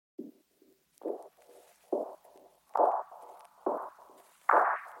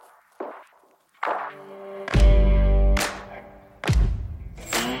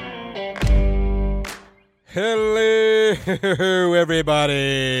Hello,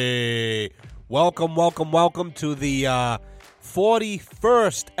 everybody. Welcome to the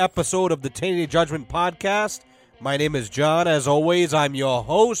 41st episode of the Tainted Judgment Podcast. My name is John. As always, I'm your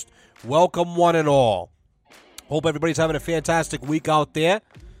host. Welcome, one and all. Hope everybody's having a fantastic week out there.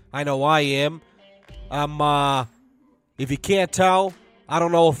 I know I am. If you can't tell, I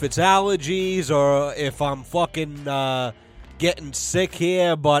don't know if it's allergies or if I'm fucking getting sick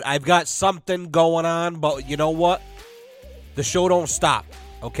here, but I've got something going on. But you know what? The show don't stop,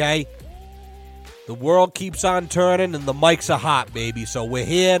 okay? The world keeps on turning and the mics are hot, baby. So we're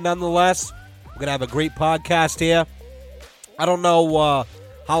here nonetheless. We're going to have a great podcast here. I don't know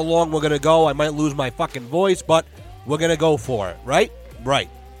how long we're going to go. I might lose my fucking voice, but we're going to go for it, right?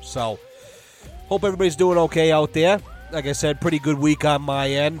 Right. So hope everybody's doing okay out there. Like I said, pretty good week on my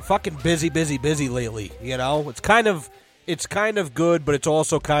end. Fucking busy lately, you know? It's kind of good, but it's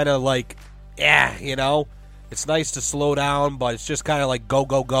also kind of like, you know? It's nice to slow down, but it's just kind of like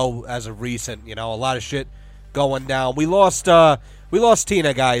go as of recent, you know? A lot of shit going down. We lost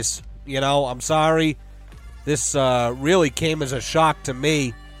Tina, guys. You know, I'm sorry. This really came as a shock to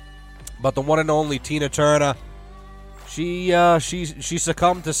me. But the one and only Tina Turner, she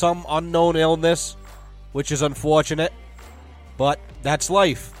succumbed to some unknown illness, which is unfortunate. But that's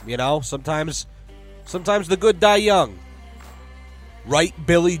life, you know? Sometimes the good die young. Right,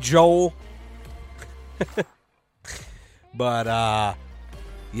 Billy Joel? But,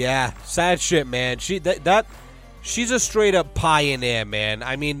 yeah, sad shit, man. She's a straight-up pioneer, man.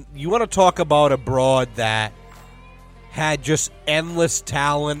 I mean, you want to talk about a broad that had just endless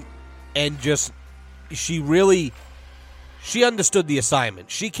talent and just, she understood the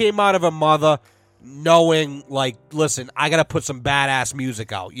assignment. She came out of her mother knowing, like, listen, I got to put some badass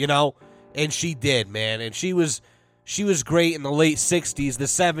music out, you know? And she did, man. And she was great in the late 60s, the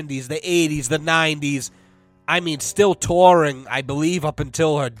 70s, the 80s, the 90s. I mean, still touring, I believe, up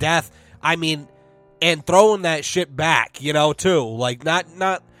until her death. I mean, and throwing that shit back, you know, too. Like, not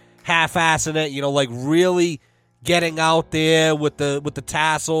half-assing it, you know, like really getting out there with the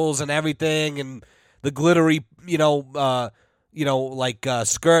tassels and everything and the glittery,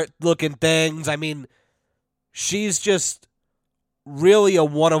 skirt-looking things. I mean, she's just really a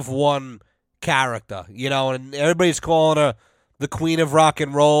one-of-one character, you know, and everybody's calling her the Queen of Rock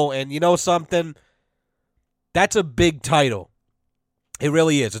and Roll, and you know something? That's a big title. It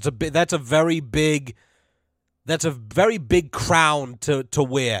really is. That's a very big crown to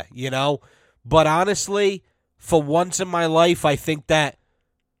wear, you know? But honestly, for once in my life, I think that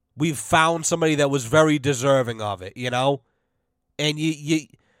we've found somebody that was very deserving of it, you know? And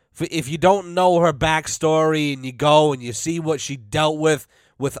if you don't know her backstory and you go and you see what she dealt with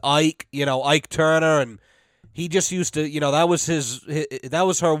Ike, you know, Ike Turner, and he just used to, you know, that was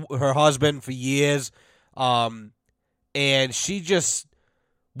her husband for years. And she just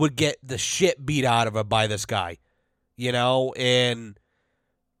would get the shit beat out of her by this guy, you know, and,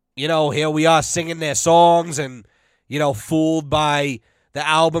 you know, here we are singing their songs and, you know, fooled by the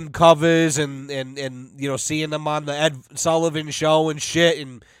album covers and you know, seeing them on the Ed Sullivan show and shit,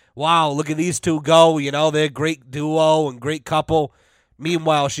 and wow, look at these two go, you know, they're a great duo and great couple.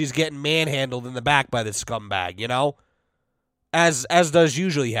 Meanwhile, she's getting manhandled in the back by this scumbag, you know, as does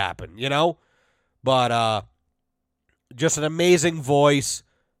usually happen, you know. But just an amazing voice,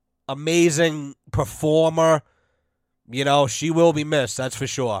 amazing performer. You know, she will be missed, that's for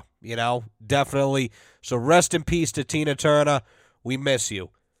sure. You know, definitely. So rest in peace to Tina Turner. We miss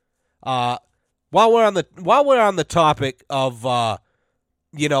you. While we're on the topic of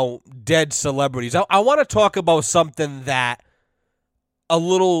you know, dead celebrities, I want to talk about something that a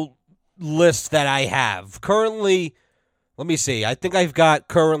little list that I have currently. Let me see. I think I've got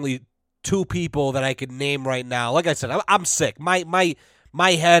currently 2 people that I could name right now. Like I said, I'm sick. My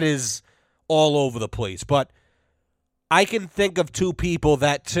head is all over the place. But I can think of 2 people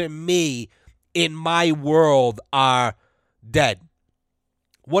that, to me, in my world, are dead.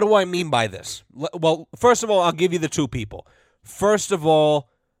 What do I mean by this? Well, first of all, I'll give you the 2 people. First of all,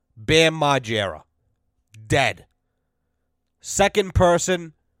 Bam Margera. Dead. Second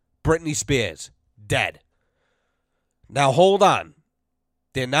person, Britney Spears. Dead. Now, hold on.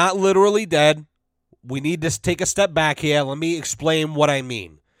 They're not literally dead. We need to take a step back here. Let me explain what I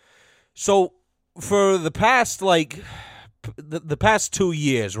mean. So, for the past, the past 2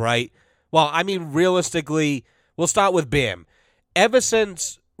 years, right? Well, I mean, realistically, we'll start with Bam. Ever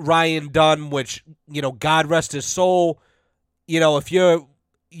since Ryan Dunn, which, you know, God rest his soul, you know, if you're,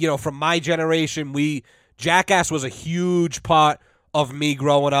 you know, from my generation, Jackass was a huge part of me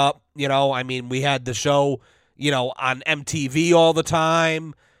growing up. You know, I mean, we had the show, you know, on MTV all the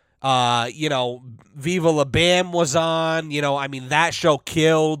time. Viva La Bam was on. I mean, that show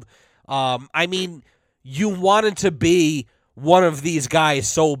killed. I mean, you wanted to be one of these guys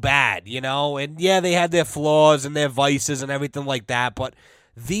so bad, and yeah, they had their flaws and their vices and everything like that, but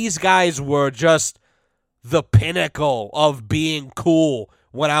these guys were just the pinnacle of being cool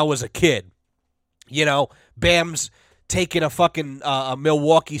when I was a kid. Bam's taking a fucking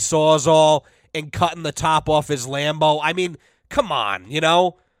Milwaukee Sawzall and cutting the top off his Lambo. I mean, come on,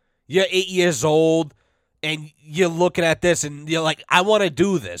 You're 8 years old and you're looking at this and you're like, I want to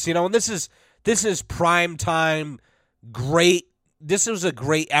do this, and this is prime time, great. This was a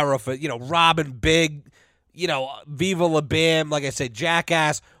great era for, Robin Big, Viva La Bam, like I said,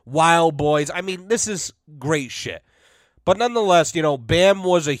 Jackass, Wild Boys. I mean, this is great shit. But nonetheless, Bam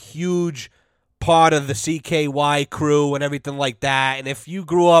was a huge part of the CKY crew and everything like that. And if you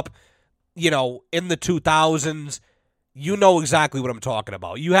grew up, in the 2000s, you know exactly what I'm talking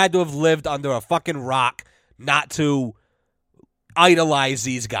about. You had to have lived under a fucking rock not to idolize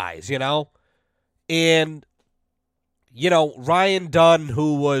these guys, And, Ryan Dunn,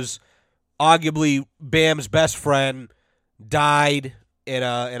 who was arguably Bam's best friend, died in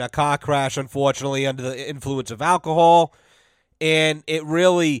a car crash, unfortunately, under the influence of alcohol. And it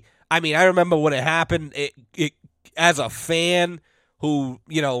really, I mean, I remember when it happened, it as a fan who,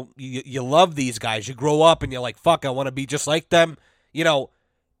 you love these guys. You grow up and you're like, fuck, I want to be just like them.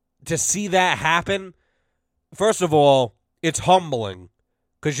 To see that happen, first of all, it's humbling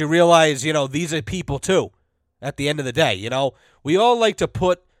because you realize, these are people too at the end of the day. We all like to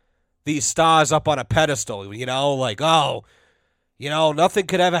put these stars up on a pedestal, like, oh, nothing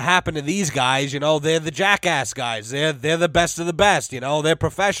could ever happen to these guys. They're the Jackass guys. They're the best of the best. They're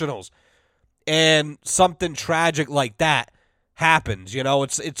professionals. And something tragic like that happens.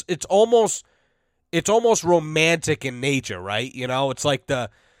 It's almost romantic in nature, right? It's like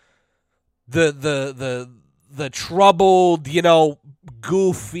the troubled,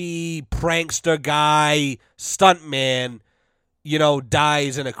 goofy prankster guy, stuntman,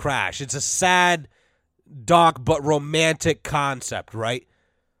 dies in a crash. It's a sad, dark, but romantic concept, right?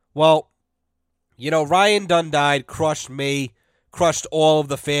 Well, Ryan Dunn died, crushed me, crushed all of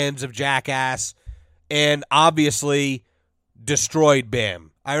the fans of Jackass, and obviously destroyed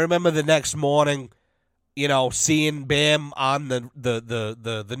Bam. I remember the next morning, seeing Bam on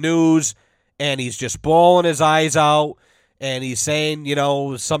the news, and he's just bawling his eyes out, and he's saying,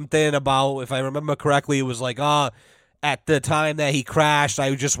 something about, if I remember correctly, it was like, at the time that he crashed,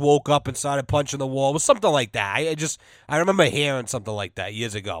 I just woke up and started punching the wall. It was something like that. I remember hearing something like that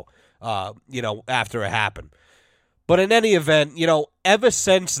years ago, after it happened. But in any event, ever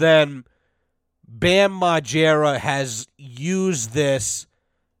since then, Bam Margera has used this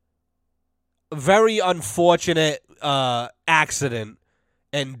very unfortunate accident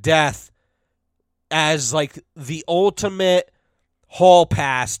and death as like the ultimate hall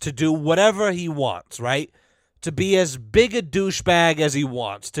pass to do whatever he wants, right? To be as big a douchebag as he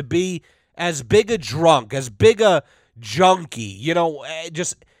wants, to be as big a drunk, as big a junkie,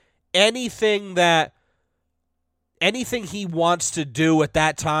 just anything he wants to do at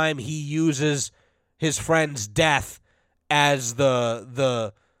that time, he uses his friend's death as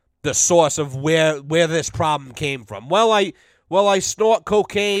the source of where this problem came from. Well, I snort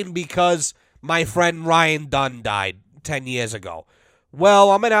cocaine because my friend Ryan Dunn died 10 years ago. Well,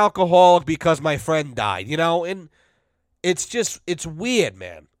 I'm an alcoholic because my friend died, and it's weird,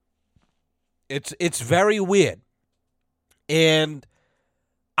 man. It's very weird. And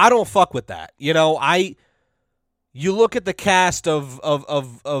I don't fuck with that. You look at the cast of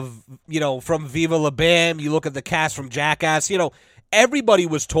from Viva La Bam, you look at the cast from Jackass, everybody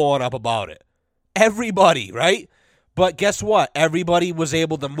was torn up about it. Everybody, right? But guess what? Everybody was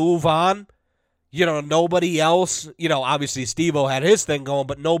able to move on. Nobody else, obviously Steve-O had his thing going,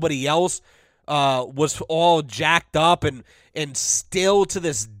 but nobody else was all jacked up and still to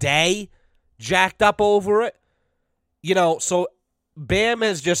this day jacked up over it. So Bam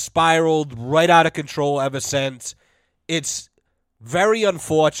has just spiraled right out of control ever since. It's very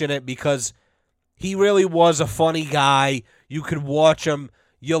unfortunate because he really was a funny guy. You could watch him.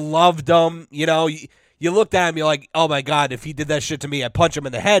 You loved him. You looked at him, you're like, oh my God, if he did that shit to me, I'd punch him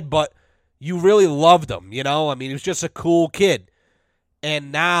in the head. But you really loved him, I mean, he was just a cool kid.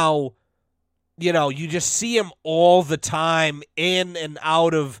 And now, you just see him all the time in and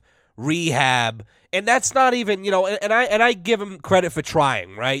out of rehab. And that's not even, and I give him credit for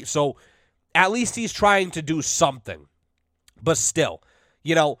trying, right? So at least he's trying to do something. But still,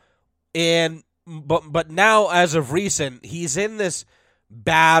 but now as of recent, he's in this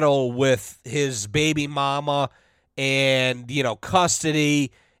battle with his baby mama and,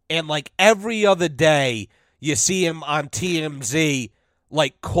 custody. And, like, every other day, you see him on TMZ,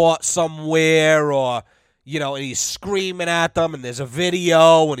 like, caught somewhere or, and he's screaming at them and there's a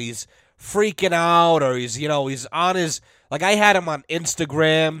video and he's freaking out or he's on his, like, I had him on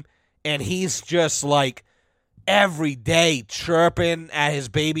Instagram and he's just, like, every day chirping at his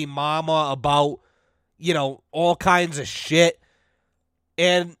baby mama about, all kinds of shit.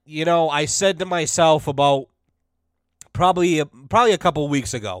 And, I said to myself about probably a couple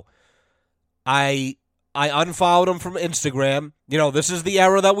weeks ago, I unfollowed him from Instagram. This is the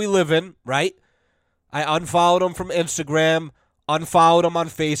era that we live in, right? I unfollowed him from Instagram, unfollowed him on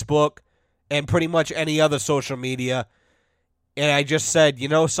Facebook, and pretty much any other social media. And I just said,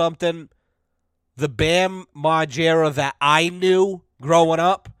 something? The Bam Margera that I knew growing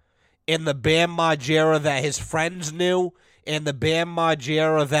up, and the Bam Margera that his friends knew, and the Bam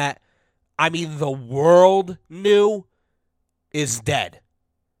Margera that, the world knew, is dead.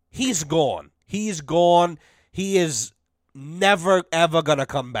 He's gone. He's gone. He is never, ever going to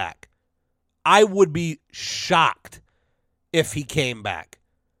come back. I would be shocked if he came back.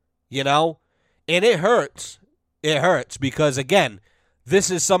 And it hurts. It hurts because, again,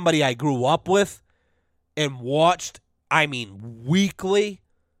 this is somebody I grew up with and watched, weekly,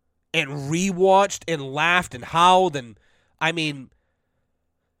 and rewatched and laughed and howled. And,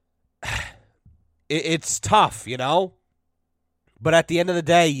 it's tough, But at the end of the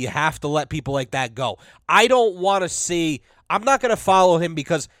day, you have to let people like that go. I don't want to see, I'm not going to follow him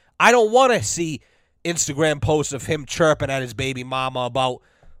because I don't want to see Instagram posts of him chirping at his baby mama about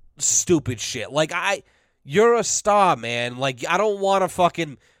stupid shit. Like, you're a star, man. Like, I don't want to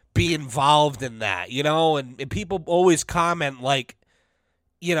fucking be involved in that, And people always comment like,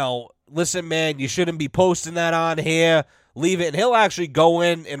 listen, man, you shouldn't be posting that on here. Leave it. And he'll actually go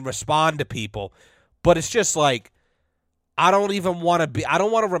in and respond to people. But it's just like, I don't want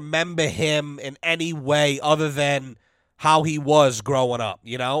to remember him in any way other than how he was growing up,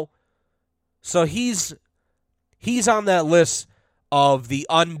 So he's on that list of the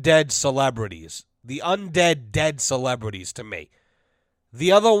undead celebrities, the undead dead celebrities to me.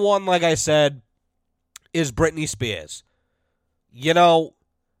 The other one, like I said, is Britney Spears.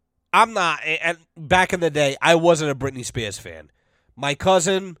 I'm not, and back in the day, I wasn't a Britney Spears fan. My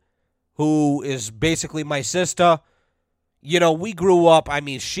cousin, who is basically my sister, we grew up,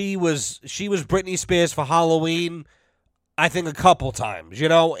 she was Britney Spears for Halloween, I think a couple times,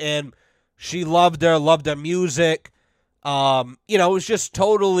 and she loved her music. It was just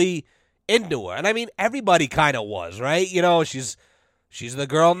totally into her. And everybody kind of was, right? She's the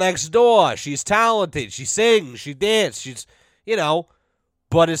girl next door. She's talented. She sings, she dances, she's,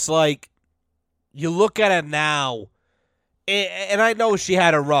 but it's like, you look at it now, and I know she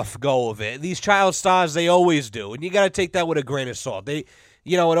had a rough go of it. These child stars, they always do. And you got to take that with a grain of salt. It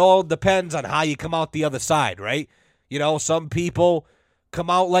all depends on how you come out the other side, right? Some people come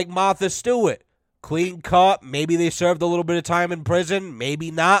out like Martha Stewart. Clean cut. Maybe they served a little bit of time in prison.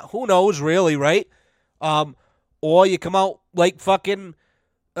 Maybe not. Who knows, really, right? Or you come out like fucking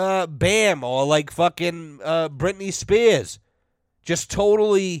Bam or like fucking Britney Spears. Just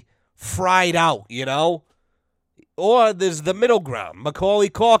totally fried out, Or there's the middle ground, Macaulay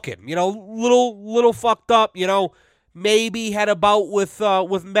Culkin, little fucked up, maybe had a bout with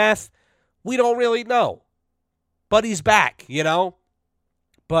meth. We don't really know. But he's back, But,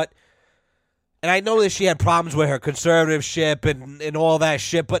 and I know that she had problems with her conservatorship and all that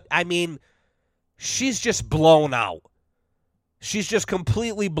shit, but she's just blown out. She's just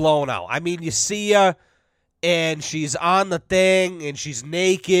completely blown out. You see her, and she's on the thing, and she's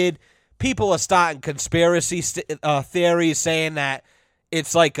naked. People are starting conspiracy theories saying that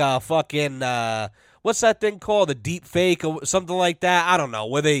it's like a fucking, what's that thing called? A deep fake or something like that? I don't know.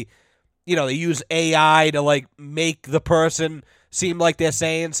 Where they, they use AI to, like, make the person seem like they're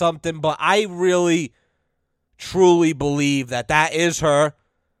saying something. But I really, truly believe that is her.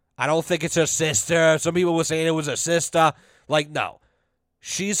 I don't think it's her sister. Some people were saying it was her sister. Like, no.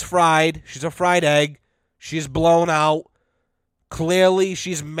 She's fried. She's a fried egg. She's blown out. Clearly,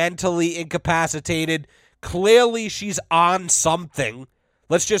 she's mentally incapacitated. Clearly, she's on something.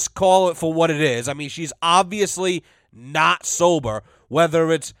 Let's just call it for what it is. She's obviously not sober,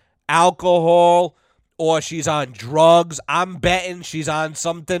 whether it's alcohol or she's on drugs. I'm betting she's on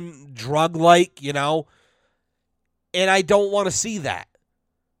something drug-like, And I don't want to see that.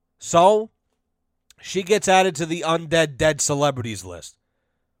 So, she gets added to the undead dead celebrities list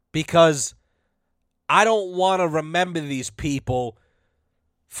because I don't want to remember these people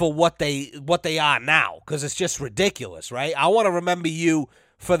for what they are now, because it's just ridiculous, right? I want to remember you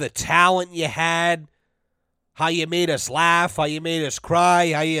for the talent you had, how you made us laugh, how you made us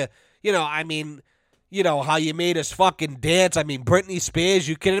cry, how how you made us fucking dance. I mean, Britney Spears,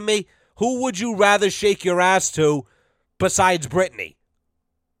 you kidding me? Who would you rather shake your ass to besides Britney?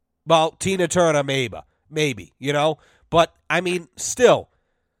 Well, Tina Turner, maybe, But, I mean, still,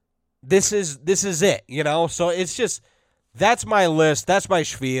 this is it, So it's just, that's my list. That's my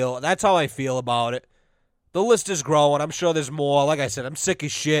spiel. That's how I feel about it. The list is growing. I'm sure there's more. Like I said, I'm sick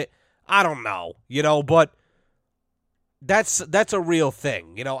as shit. I don't know, but that's a real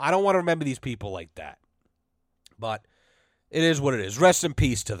thing. I don't want to remember these people like that. But it is what it is. Rest in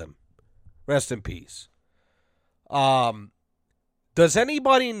peace to them. Rest in peace. Does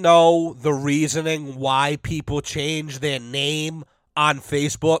anybody know the reasoning why people change their name on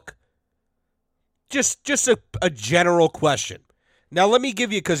Facebook? Just a general question. Now, let me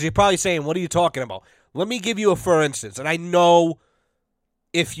give you, because you're probably saying, what are you talking about? Let me give you a for instance. And I know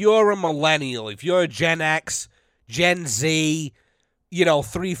if you're a millennial, if you're a Gen X, Gen Z,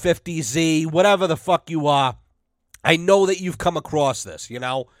 350Z, whatever the fuck you are, I know that you've come across this,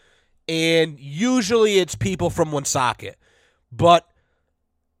 and usually it's people from Woonsocket. But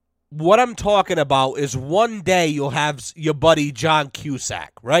what I'm talking about is one day you'll have your buddy John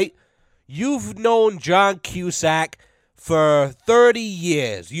Cusack, right? You've known John Cusack for 30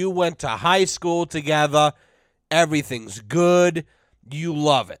 years. You went to high school together. Everything's good. You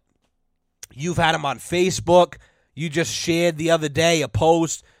love it. You've had him on Facebook. You just shared the other day a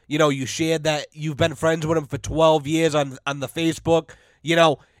post. You shared that you've been friends with him for 12 years on the Facebook.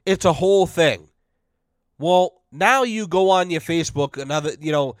 It's a whole thing. Well, now you go on your Facebook,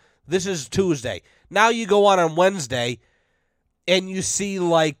 this is Tuesday. Now you go on Wednesday, and you see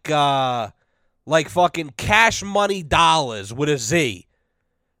like fucking Cash Money Dollars with a Z.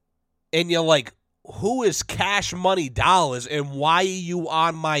 And you're like, who is Cash Money Dollars, and why are you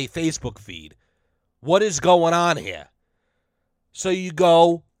on my Facebook feed? What is going on here? So you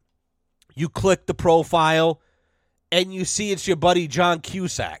go, you click the profile, and you see it's your buddy John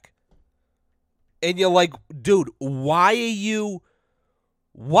Cusack. And you're like, dude, why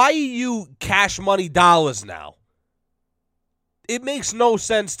are you Cash Money Dollars now? It makes no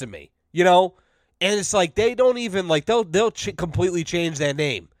sense to me, And it's like they don't even, they'll completely change their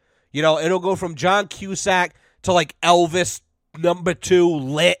name. It'll go from John Cusack to Elvis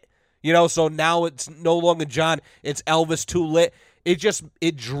 #2 Lit. So now it's no longer John, it's Elvis 2 Lit.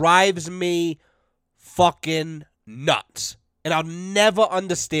 It drives me fucking nuts. And I'll never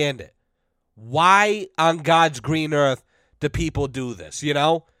understand it. Why on God's green earth do people do this,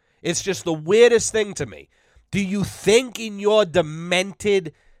 It's just the weirdest thing to me. Do you think in your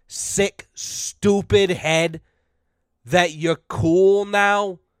demented, sick, stupid head that you're cool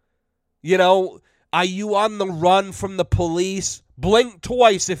now? Are you on the run from the police? Blink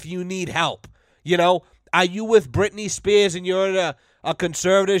twice if you need help. Are you with Britney Spears and you're in a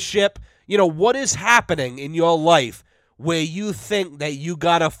conservatorship? What is happening in your life where you think that you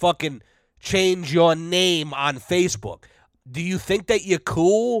gotta fucking change your name on Facebook? Do you think that you're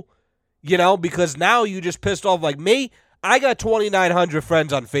cool? Because now you just pissed off like me. I got 2,900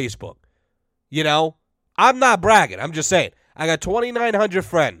 friends on Facebook. I'm not bragging. I'm just saying. I got 2,900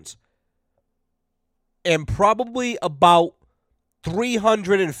 friends. And probably about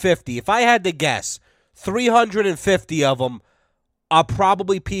 350, if I had to guess, 350 of them are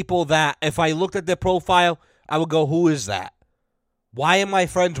probably people that if I looked at their profile, I would go, who is that? Why am I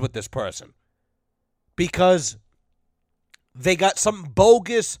friends with this person? Because they got some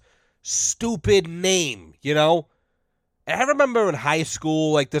bogus, stupid name, And I remember in high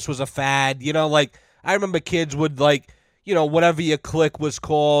school, this was a fad, I remember kids would, whatever your clique was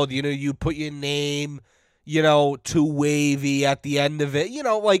called, you put your name, too wavy at the end of it,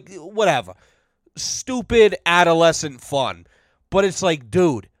 whatever. Stupid adolescent fun. But it's like,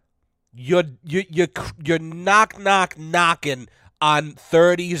 dude, you're knocking on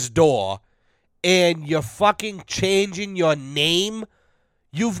 30's door, and you're fucking changing your name.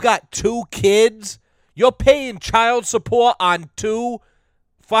 You've got 2 kids. You're paying child support on 2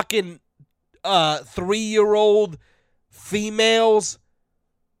 fucking 3-year-old females,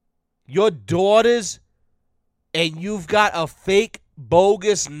 your daughters, and you've got a fake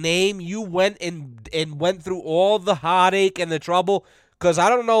bogus name. You went and went through all the heartache and the trouble, because I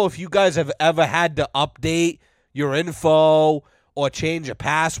don't know if you guys have ever had to update your info or change a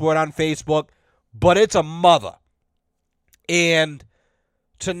password on Facebook, but it's a mother. And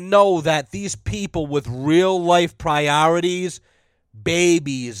to know that these people with real life priorities,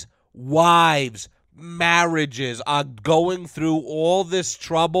 babies, wives, marriages, are going through all this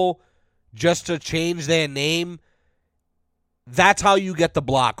trouble just to change their name, that's how you get the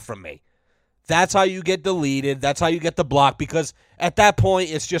block from me. That's how you get deleted. That's how you get the block, because at that point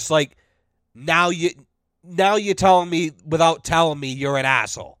it's just like, now you're telling me without telling me you're an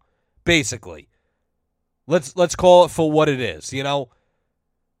asshole. Basically. Let's call it for what it is, you know?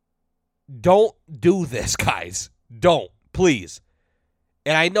 Don't do this, guys. Don't, please.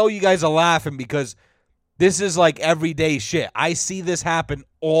 And I know you guys are laughing because this is like everyday shit. I see this happen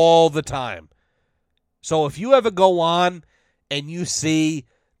all the time. So if you ever go on and you see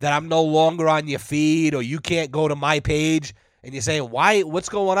that I'm no longer on your feed, or you can't go to my page and you're saying, what's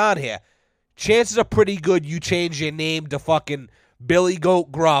going on here? Chances are pretty good you changed your name to fucking Billy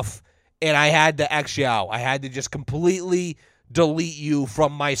Goat Gruff, and I had to X you out. I had to just completely delete you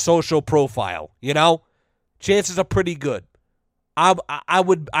from my social profile, you know? Chances are pretty good. I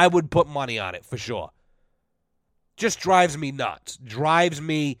would put money on it for sure. Just drives me nuts. Drives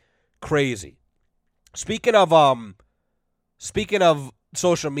me crazy. Speaking of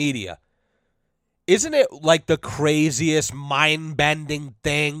social media, isn't it like the craziest mind-bending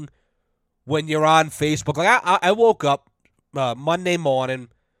thing when you're on Facebook? Like I woke up Monday morning,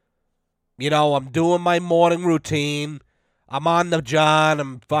 you know, I'm doing my morning routine. I'm on the John.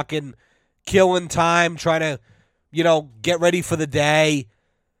 I'm fucking killing time trying to, you know, get ready for the day.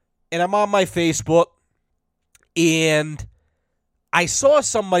 And I'm on my Facebook, and I saw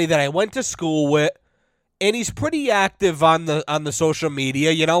somebody that I went to school with, and he's pretty active on the social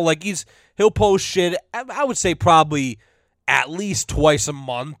media, you know, like he'll post shit, I would say probably at least twice a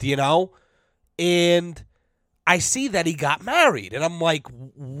month, you know. And I see that he got married, and I'm like,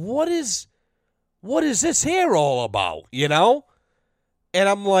 what is this here all about, you know? And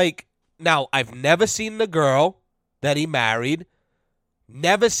I'm like, now, I've never seen the girl that he married,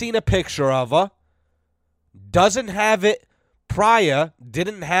 never seen a picture of her, doesn't have it prior,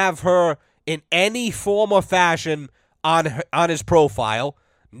 didn't have her in any form or fashion on his profile,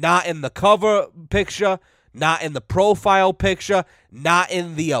 not in the cover picture, not in the profile picture, not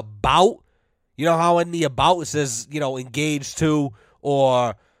in the about. You know how in the about it says, you know, engaged to,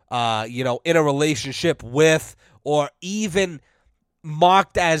 or you know, in a relationship with, or even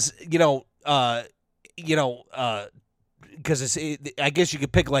marked as, because I guess you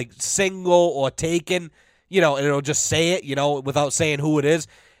could pick like single or taken, you know, and it'll just say it, you know, without saying who it is.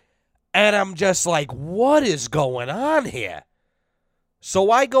 And I'm just like, what is going on here?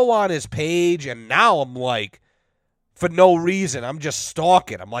 So I go on his page, and now I'm like, for no reason, I'm just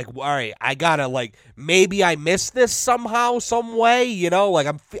stalking. I'm like, all right, I gotta, like, maybe I missed this somehow, some way, you know? Like,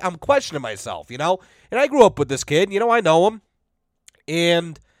 I'm questioning myself, you know? And I grew up with this kid, you know, I know him.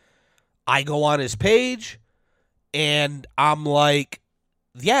 And I go on his page, and I'm like,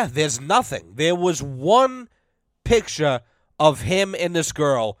 yeah, there's nothing. There was one picture of him and this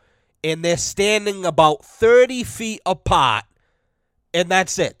girl, and they're standing about 30 feet apart, and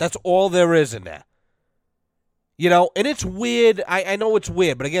that's it. That's all there is in there. You know, and it's weird. I know it's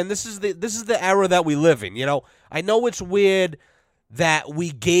weird, but again, this is the era that we live in, you know. I know it's weird that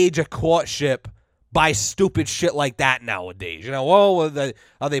we gauge a courtship by stupid shit like that nowadays. You know,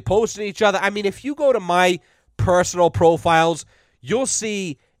 are they posting each other? I mean, if you go to my personal profiles, you'll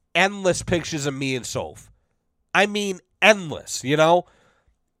see endless pictures of me and Soph. I mean, endless, you know?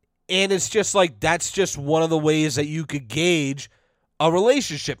 And it's just like, that's just one of the ways that you could gauge a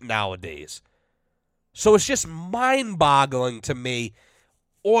relationship nowadays. So it's just mind-boggling to me.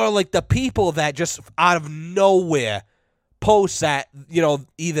 Or like the people that just out of nowhere post that, you know,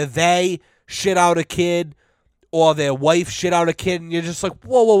 either they shit out a kid or their wife shit out a kid, and you're just like,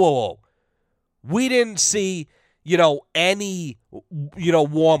 whoa. We didn't see, you know, any, you know,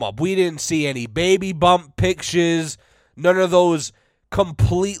 warm-up. We didn't see any baby bump pictures, none of those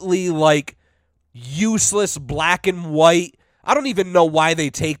completely, like, useless black and white. I don't even know why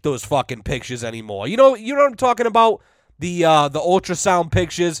they take those fucking pictures anymore. You know what I'm talking about? The ultrasound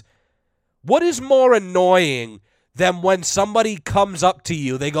pictures. What is more annoying than when somebody comes up to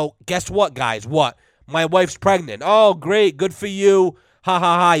you, they go, guess what, guys? What? My wife's pregnant. Oh, great. Good for you. Ha,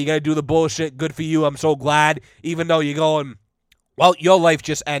 ha, ha. You got to do the bullshit. Good for you. I'm so glad. Even though you're going, well, your life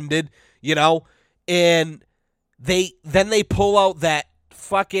just ended, you know? And they pull out that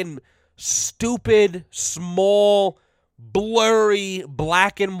fucking stupid, small, blurry,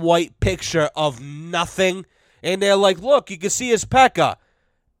 black and white picture of nothing. And they're like, look, you can see his pecker.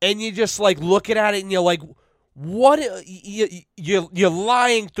 And you're just like looking at it and you're like, what? You're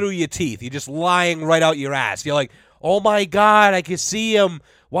lying through your teeth. You're just lying right out your ass. You're like, oh my God, I can see him.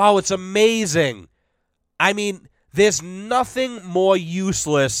 Wow, it's amazing. I mean, there's nothing more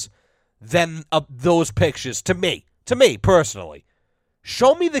useless than those pictures to me personally.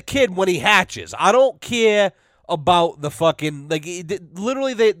 Show me the kid when he hatches. I don't care about the fucking, like,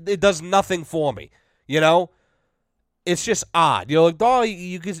 literally, it does nothing for me, you know? It's just odd. You're like, oh,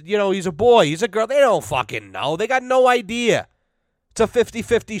 he's a boy, he's a girl. They don't fucking know. They got no idea. It's a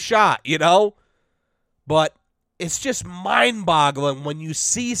 50-50 shot, you know? But it's just mind-boggling when you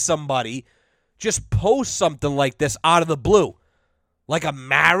see somebody just post something like this out of the blue. Like a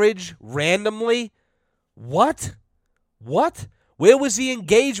marriage, randomly. What? Where was the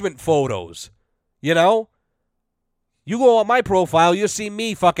engagement photos? You know? You go on my profile, you'll see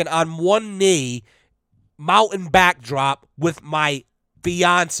me fucking on one knee, mountain backdrop with my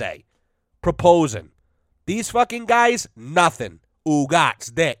fiance proposing. These fucking guys, nothing.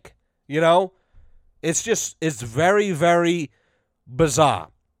 Ugats, dick. You know? It's very, very bizarre.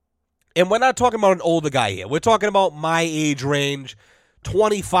 And we're not talking about an older guy here. We're talking about my age range,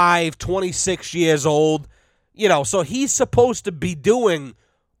 25, 26 years old. You know, so he's supposed to be doing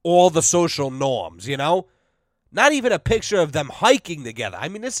all the social norms, you know? Not even a picture of them hiking together. I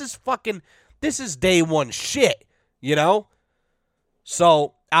mean, this is day one shit, you know?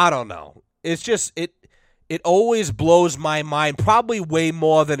 So, I don't know. It's just, it always blows my mind, probably way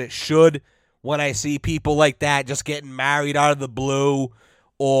more than it should, when I see people like that just getting married out of the blue,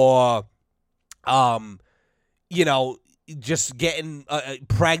 or, you know, just getting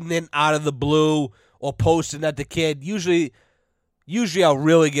pregnant out of the blue, or posting that the kid, usually I'll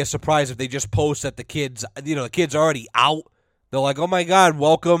really get surprised if they just post that the kid's already out. They're like, oh my God,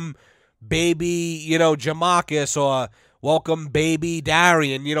 welcome baby, Jamarcus, or welcome baby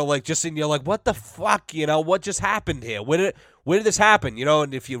Darian, like, just, and you're like, what the fuck, what just happened here? Where did this happen?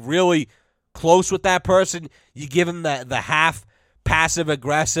 And if you're really close with that person, you give them the half passive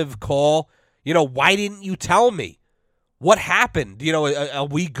aggressive call. Why didn't you tell me? What happened? Are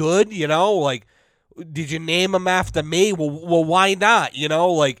we good? Like, did you name him after me? Well, why not?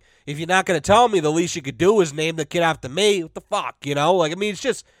 Like, if you're not going to tell me, the least you could do is name the kid after me. What the fuck? Like, I mean,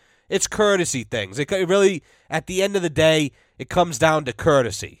 it's courtesy things. It really, at the end of the day, it comes down to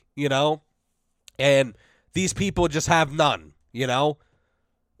courtesy, and these people just have none,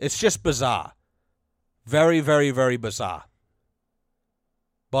 It's just bizarre. Very, very, very bizarre.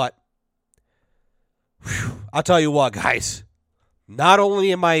 But, I'll tell you what, guys. Not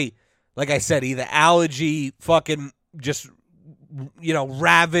only am I, like I said, either allergy fucking just,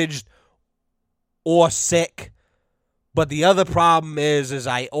 ravaged or sick, but the other problem is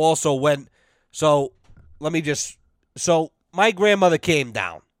I also went, so my grandmother came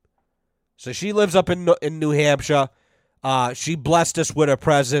down. So she lives up in New Hampshire. She blessed us with her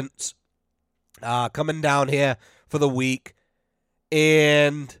presence, coming down here for the week,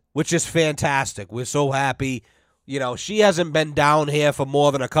 and which is fantastic. We're so happy. She hasn't been down here for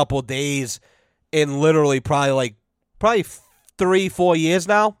more than a couple days in literally probably 3-4 years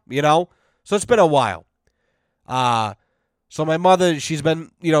now, So it's been a while. So my mother, she's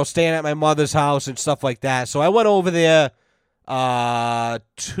been, staying at my mother's house and stuff like that. So I went over there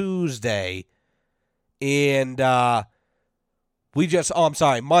Tuesday, and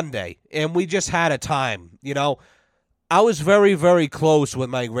Monday, and we just had a time, I was very, very close with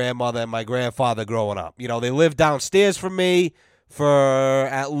my grandmother and my grandfather growing up. They lived downstairs from me for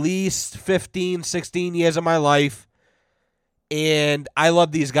at least 15, 16 years of my life. And I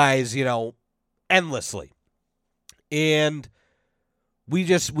love these guys, endlessly. And we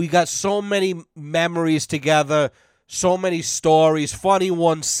got so many memories together, so many stories, funny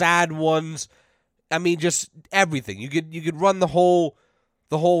ones, sad ones. I mean, just everything. You could run the whole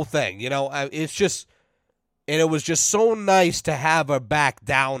thing, It's just, and it was just so nice to have her back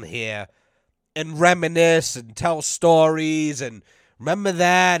down here and reminisce and tell stories and remember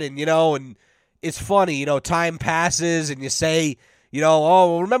that, and and it's funny, time passes and you say,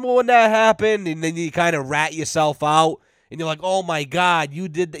 oh, remember when that happened, and then you kind of rat yourself out and you're like, oh my God, you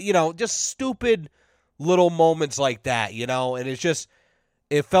did, just stupid little moments like that, and it's just,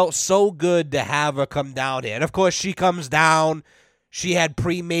 it felt so good to have her come down here. And of course she comes down. She had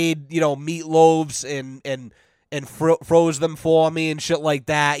pre-made, meatloaves and froze them for me and shit like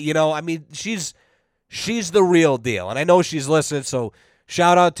that. I mean, she's the real deal. And I know she's listening, so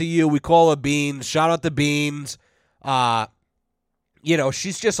shout out to you. We call her Beans. Shout out to Beans.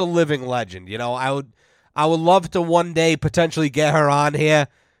 She's just a living legend. I would love to one day potentially get her on here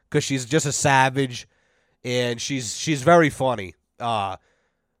because she's just a savage and she's very funny. I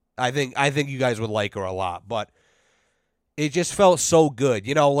think you guys would like her a lot, but it just felt so good.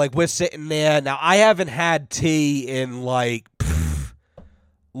 Like we're sitting there. Now, I haven't had tea in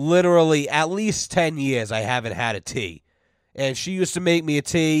literally at least 10 years. I haven't had a tea. And she used to make me a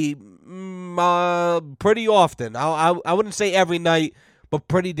tea pretty often. I wouldn't say every night, but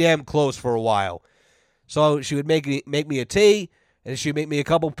pretty damn close for a while. So she would make me a tea, and she'd make me a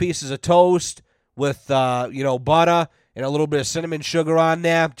couple pieces of toast with, butter and a little bit of cinnamon sugar on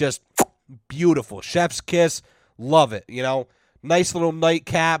there. Just beautiful. Chef's kiss. Love it, Nice little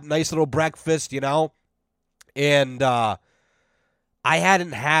nightcap, nice little breakfast, And I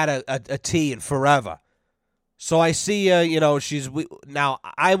hadn't had a tea in forever. So I see, now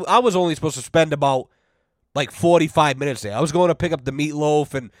I was only supposed to spend about like 45 minutes there. I was going to pick up the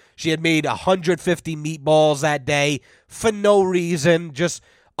meatloaf, and she had made 150 meatballs that day for no reason, just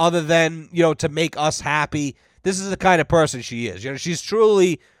other than, to make us happy. This is the kind of person she is. She's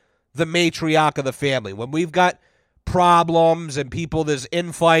truly the matriarch of the family. When we've got problems and there's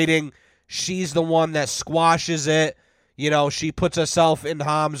infighting, she's the one that squashes it. She puts herself in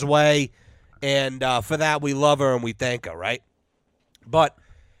harm's way, and for that we love her and we thank her, right? But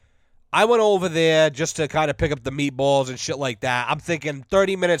I went over there just to kind of pick up the meatballs and shit like that. I'm thinking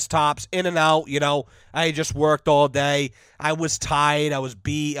 30 minutes tops, in and out, I had just worked all day. I was tired. I was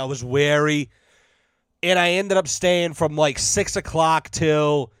beat. I was weary. And I ended up staying from like 6 o'clock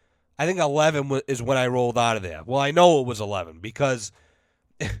till, I think 11 is when I rolled out of there. Well, I know it was 11 because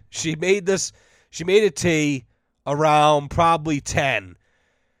she made a tea around probably 10.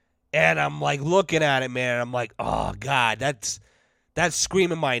 And I'm like looking at it, man. And I'm like, oh, God, that's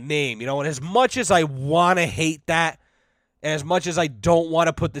screaming my name, and as much as I want to hate that, and as much as I don't want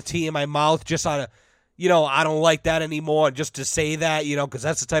to put the tea in my mouth just out of, I don't like that anymore, just to say that, because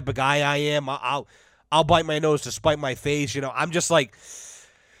that's the type of guy I am. I'll bite my nose to spite my face, I'm just like,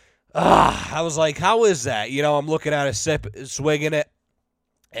 I was like, how is that? I'm looking at it, swigging it,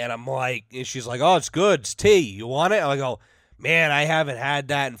 and I'm like, and she's like, oh, it's good, it's tea, you want it? I go, man, I haven't had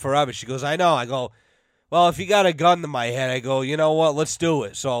that in forever. She goes, I know. I go, well, if you got a gun to my head, I go, you know what, let's do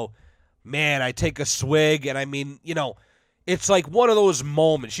it. So, man, I take a swig, and I mean, it's like one of those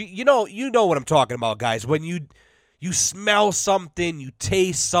moments. You know what I'm talking about, guys. When you smell something, you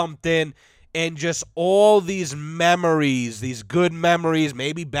taste something, and just all these memories, these good memories,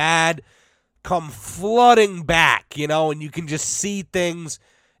 maybe bad, come flooding back, and you can just see things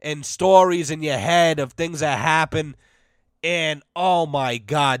and stories in your head of things that happen. And, oh, my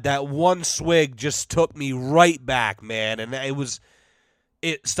God, that one swig just took me right back, man. And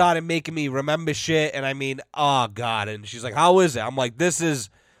it started making me remember shit. And, I mean, oh, God. And she's like, how is it? I'm like, this is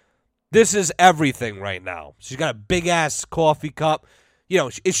everything right now. She's got a big-ass coffee cup.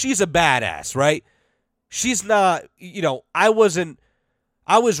 She's a badass, right? She's not, I was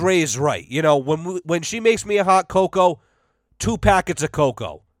raised right. When she makes me a hot cocoa, 2 packets of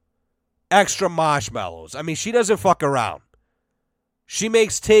cocoa, extra marshmallows. I mean, she doesn't fuck around. She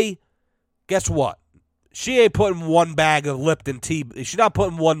makes tea. Guess what? She ain't putting 1 bag of Lipton tea. She's not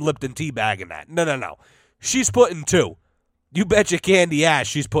putting 1 Lipton tea bag in that. No. She's putting 2. You bet your candy ass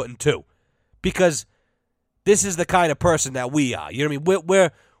she's putting 2. Because this is the kind of person that we are. You know what I mean?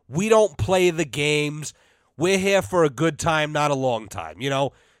 We don't play the games. We're here for a good time, not a long time.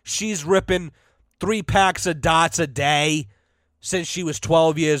 She's ripping 3 packs of dots a day since she was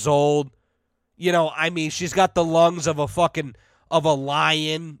 12 years old. I mean, she's got the lungs of a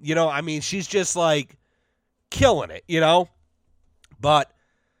lion. I mean, she's just like killing it, But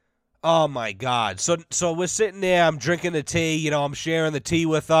oh my God. So we're sitting there, I'm drinking the tea, I'm sharing the tea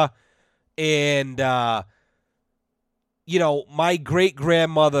with her. And my great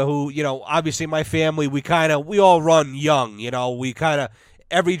grandmother, who, obviously my family, we all run young, we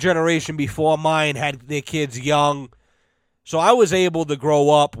every generation before mine had their kids young. So I was able to grow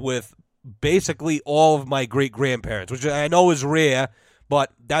up with basically all of my great-grandparents, which I know is rare,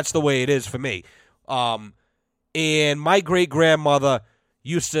 but that's the way it is for me. And my great-grandmother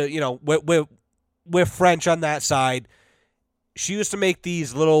used to, we're French on that side. She used to make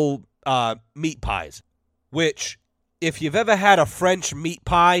these little meat pies, which, if you've ever had a French meat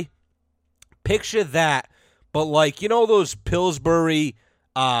pie, picture that, but like, those Pillsbury,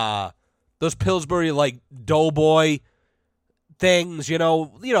 like, Doughboy things, you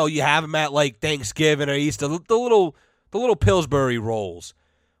have them at like Thanksgiving or Easter, the little Pillsbury rolls.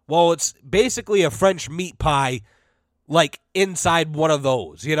 Well, it's basically a French meat pie, like inside one of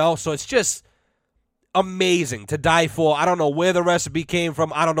those, so it's just amazing to die for. I don't know where the recipe came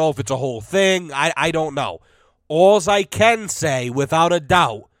from. I don't know if it's a whole thing. I don't know. Alls I can say without a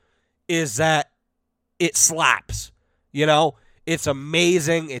doubt is that it slaps, it's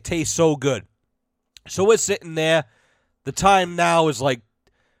amazing. It tastes so good. So we're sitting there. The time now is like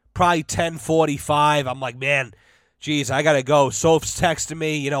probably 10:45. I'm like, man, geez, I got to go. Soph's texting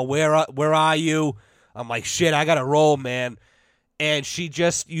me, where are you? I'm like, shit, I got to roll, man. And she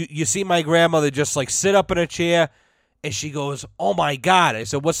just, you see my grandmother just like sit up in a chair, and she goes, oh my God. I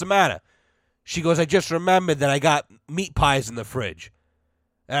said, what's the matter? She goes, I just remembered that I got meat pies in the fridge.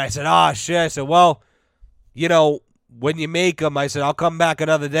 And I said, oh, shit. I said, well, you know, when you make them, I said, I'll come back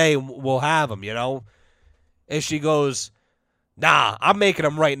another day and we'll have them, you know. And she goes, nah, I'm making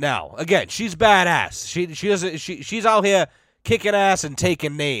them right now. Again, she's badass. She doesn't. She's out here kicking ass and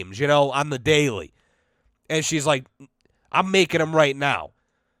taking names, you know, on the daily. And she's like, I'm making them right now.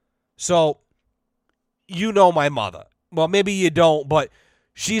 So, you know my mother. Well, maybe you don't, but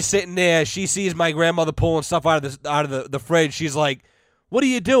she's sitting there. She sees my grandmother pulling stuff out of the fridge. She's like, what are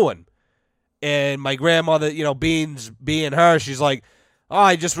you doing? And my grandmother, you know, Beans being her, she's like, oh,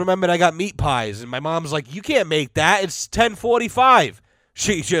 I just remembered I got meat pies. And my mom's like, you can't make that. It's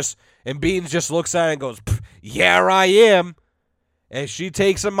 10:45. And Beans just looks at it and goes, yeah, I am. And she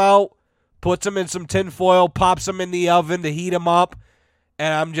takes them out, puts them in some tin foil, pops them in the oven to heat them up.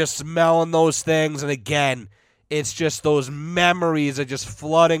 And I'm just smelling those things. And again, it's just those memories are just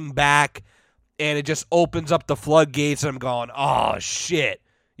flooding back. And it just opens up the floodgates. And I'm going, oh, shit.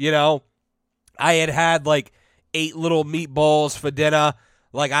 You know, I had like 8 little meatballs for dinner.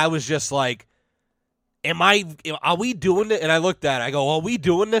 Like, I was just like, are we doing it? And I looked at it. I go, are we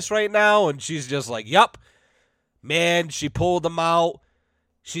doing this right now? And she's just like, yup. Man, she pulled them out.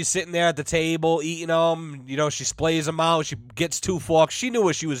 She's sitting there at the table eating them. You know, she splays them out. She gets 2 forks. She knew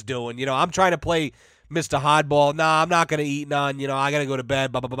what she was doing. You know, I'm trying to play Mr. Hardball. Nah, I'm not going to eat none. You know, I got to go to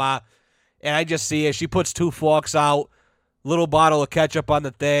bed, blah, blah, blah, blah. And I just see her. She puts 2 forks out, little bottle of ketchup on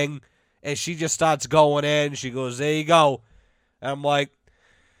the thing, and she just starts going in. She goes, there you go. And I'm like,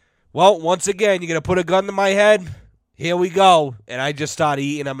 well, once again, you're going to put a gun to my head? Here we go. And I just start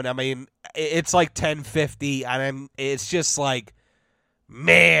eating them. And I mean, it's like 10:50. And it's just like,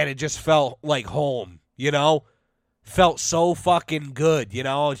 man, it just felt like home, you know? Felt so fucking good, you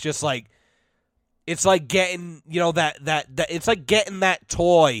know? It's just like, it's like getting, you know, that it's like getting that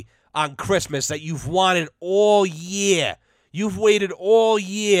toy on Christmas that you've wanted all year. You've waited all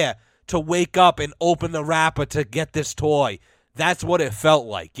year to wake up and open the wrapper to get this toy. That's what it felt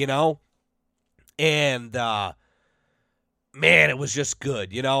like, you know? And, man, it was just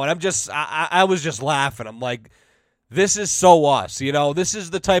good, you know? And I was just laughing. I'm like, this is so us, you know? This is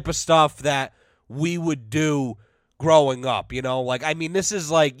the type of stuff that we would do growing up, you know? Like, I mean, this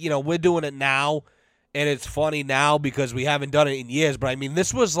is like, you know, we're doing it now, and it's funny now because we haven't done it in years, but I mean,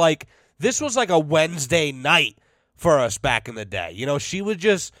 this was like a Wednesday night for us back in the day. You know, she would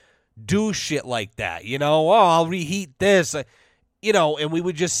just do shit like that, you know? Oh, I'll reheat this, you know, and we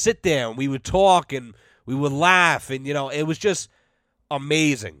would just sit there and we would talk and we would laugh, and, you know, it was just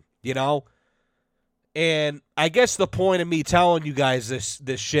amazing, you know? And I guess the point of me telling you guys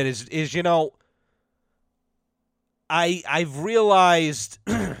this shit is, you know, I've realized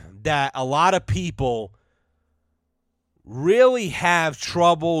that a lot of people really have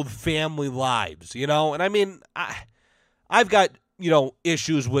troubled family lives, you know? And I mean, I've got, you know,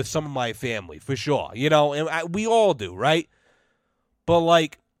 issues with some of my family, for sure, you know? And we all do, right? But,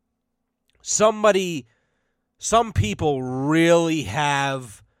 like, some people really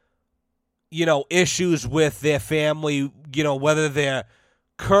have, you know, issues with their family, you know, whether they're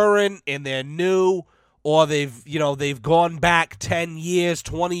current and they're new, or they've gone back 10 years,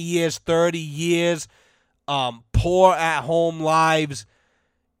 20 years, 30 years, poor at home lives.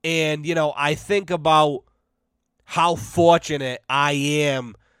 And, you know, I think about how fortunate I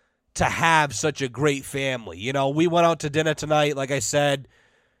am to have such a great family. You know, we went out to dinner tonight, like I said.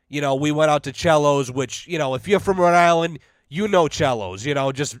 You know, we went out to Cello's, which, you know, if you're from Rhode Island, you know Cello's, you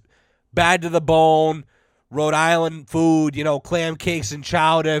know, just bad to the bone, Rhode Island food, you know, clam cakes and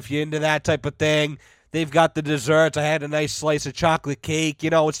chowder, if you're into that type of thing. They've got the desserts. I had a nice slice of chocolate cake. You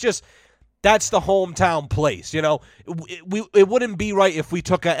know, it's just, that's the hometown place, you know. It wouldn't be right if we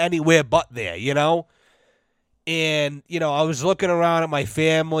took her anywhere but there, you know. And, you know, I was looking around at my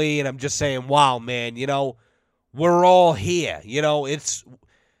family, and I'm just saying, wow, man, you know, we're all here. You know, it's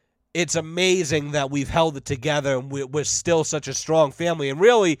amazing that we've held it together, and we're still such a strong family. And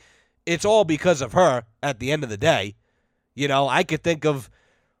really, it's all because of her at the end of the day. You know, I could think of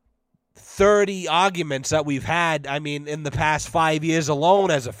 30 arguments that we've had, I mean, in the past 5 years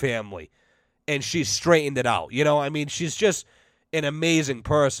alone as a family, and she's straightened it out. You know, I mean, she's just an amazing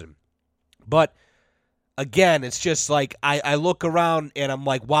person. But again, it's just like I look around and I'm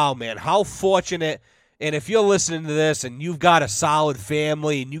like, wow, man, how fortunate. And if you're listening to this and you've got a solid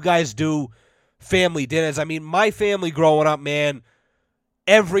family and you guys do family dinners, I mean, my family growing up, man,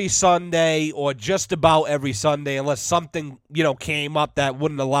 every Sunday or just about every Sunday, unless something, you know, came up that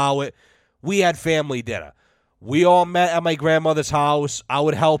wouldn't allow it, we had family dinner. We all met at my grandmother's house. I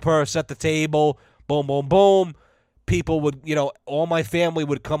would help her set the table. Boom, boom, boom. People would, you know, all my family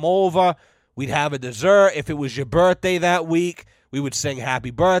would come over. We'd have a dessert. If it was your birthday that week, we would sing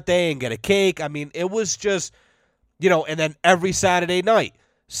happy birthday and get a cake. I mean, it was just, and then every Saturday night,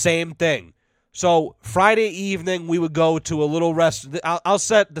 same thing. So Friday evening, we would go to a little I'll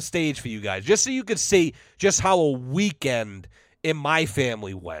set the stage for you guys, just so you could see just how a weekend in my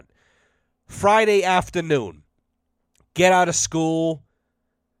family went. Friday afternoon, get out of school.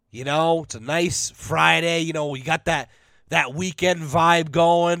 It's a nice Friday. We got that weekend vibe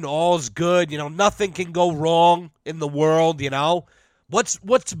going. All's good. Nothing can go wrong in the world. What's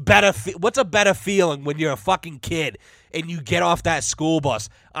a better feeling when you're a fucking kid and you get off that school bus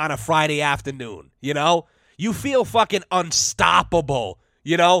on a Friday afternoon? You feel fucking unstoppable.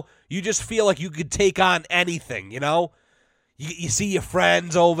 You just feel like you could take on anything. You see your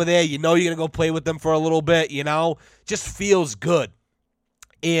friends over there. You're gonna go play with them for a little bit. Just feels good.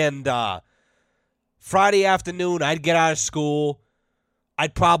 And Friday afternoon, I'd get out of school.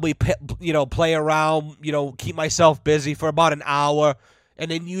 I'd probably, play around, keep myself busy for about an hour.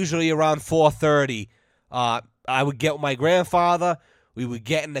 And then usually around 4:30, I would get with my grandfather. We would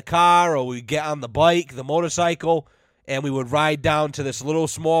get in the car or we'd get on the bike, the motorcycle, and we would ride down to this little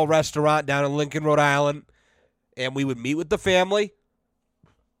small restaurant down in Lincoln, Rhode Island. And we would meet with the family.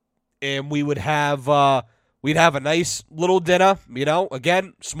 And we would have, we'd have a nice little dinner,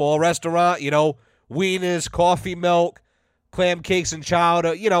 again, small restaurant, wieners, coffee milk, clam cakes and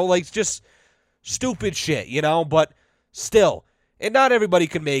chowder, just stupid shit, but still. And not everybody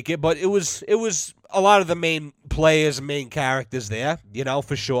could make it, but it was a lot of the main players and main characters there,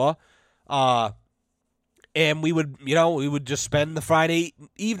 for sure. And we would just spend the Friday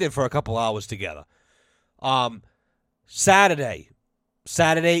evening for a couple hours together. Saturday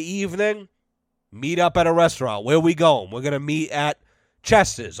evening, meet up at a restaurant. Where we going? We're going to meet at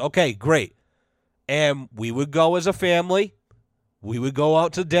Chester's. Okay, great. And we would go as a family. We would go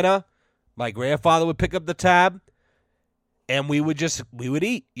out to dinner. My grandfather would pick up the tab. And we would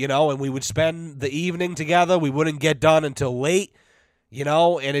eat, and we would spend the evening together. We wouldn't get done until late,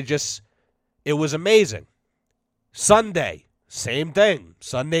 and it was amazing. Sunday, same thing.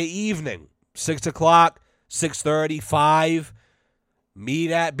 Sunday evening, 6 o'clock, 6:30, 5,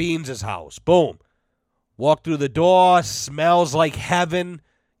 meet at Beans' house. Boom. Walk through the door, smells like heaven,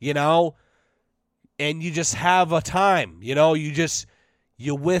 and you just have a time,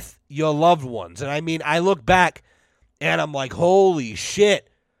 you're with your loved ones. And I mean, I look back and I'm like, holy shit,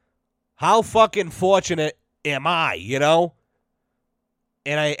 how fucking fortunate am I,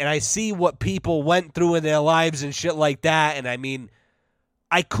 And I see what people went through in their lives and shit like that, and I mean,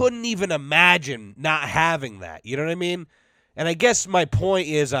 I couldn't even imagine not having that, you know what I mean? And I guess my point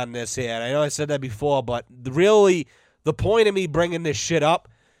is on this here, and I know I said that before, but really, the point of me bringing this shit up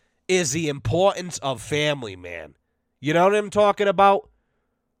is the importance of family, man. You know what I'm talking about?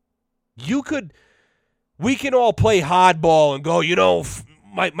 We can all play hardball and go,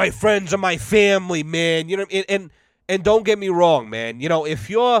 my friends are my family, man. And don't get me wrong, man. If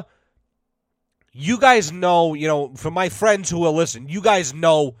you guys know, for my friends who will listen, you guys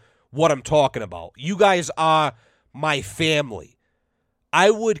know what I'm talking about. You guys are my family. I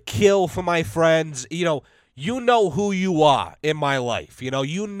would kill for my friends. You know who you are in my life. You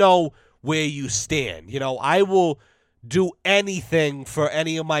know where you stand. I will do anything for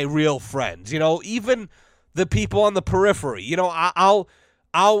any of my real friends. Even the people on the periphery.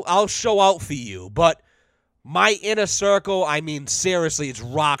 I'll show out for you. But my inner circle, I mean, seriously, it's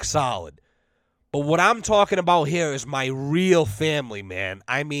rock solid. But what I'm talking about here is my real family, man.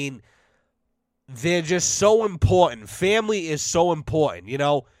 I mean, they're just so important. Family is so important,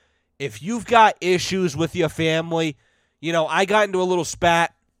 If you've got issues with your family, I got into a little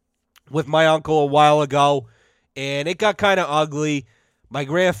spat with my uncle a while ago, and it got kind of ugly. My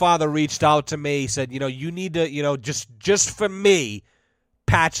grandfather reached out to me. He said, you need to, just for me,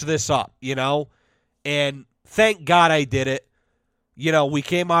 patch this up, And thank God I did it. We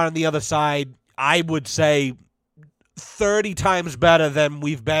came out on the other side, I would say, 30 times better than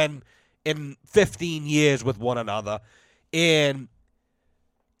we've been in 15 years with one another. And,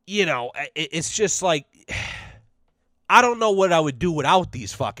 it's just like, I don't know what I would do without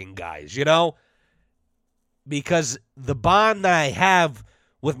these fucking guys, Because the bond that I have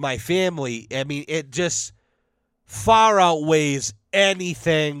with my family, I mean, it just far outweighs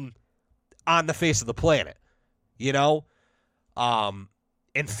anything on the face of the planet, And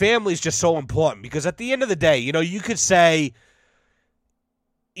family is just so important because at the end of the day, you could say,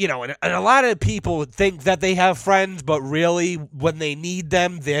 and a lot of people think that they have friends, but really when they need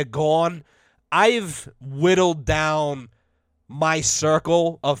them, they're gone. I've whittled down my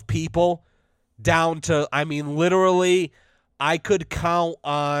circle of people down to, I mean, literally, I could count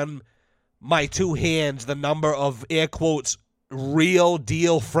on my two hands the number of, air quotes, real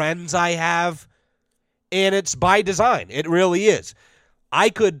deal friends I have. And it's by design. It really is. I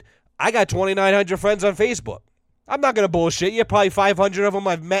got 2,900 friends on Facebook. I'm not going to bullshit you. Probably 500 of them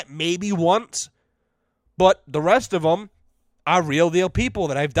I've met maybe once. But the rest of them are real deal people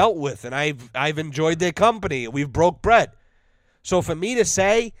that I've dealt with, and I've enjoyed their company. We've broke bread. So for me to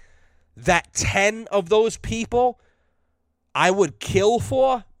say that 10 of those people I would kill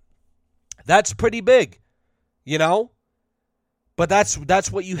for, that's pretty big, you know? But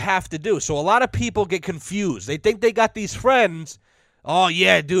that's what you have to do. So a lot of people get confused. They think they got these friends. Oh,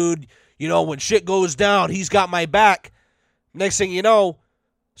 yeah, dude, you know, when shit goes down, he's got my back. Next thing you know,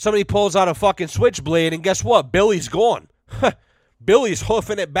 somebody pulls out a fucking switchblade, and guess what? Billy's gone. Billy's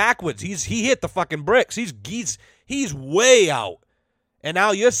hoofing it backwards. He hit the fucking bricks. He's way out. And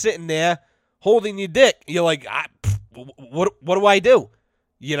now you're sitting there holding your dick. You're like, what do I do?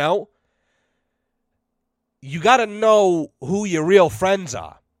 You know? You got to know who your real friends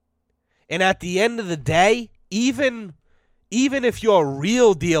are. And at the end of the day, even if your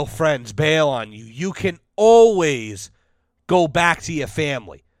real deal friends bail on you, you can always go back to your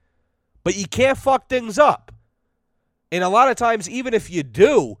family. But you can't fuck things up. And a lot of times, even if you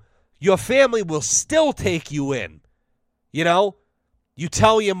do, your family will still take you in. You know? You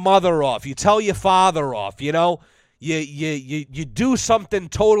tell your mother off. You tell your father off. You know? You do something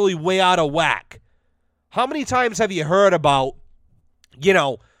totally way out of whack. How many times have you heard about, you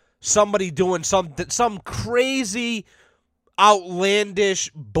know, somebody doing some crazy, outlandish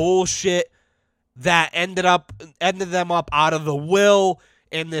bullshit that ended them up out of the will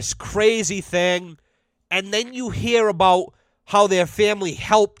in this crazy thing, and then you hear about how their family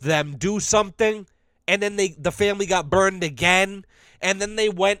helped them do something, and then the family got burned again, and then they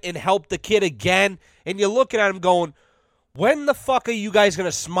went and helped the kid again, and you're looking at him going, when the fuck are you guys going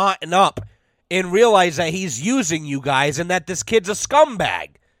to smarten up and realize that he's using you guys and that this kid's a scumbag?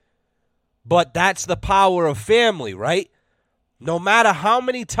 But that's the power of family, right? No matter how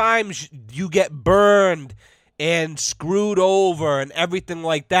many times you get burned and screwed over and everything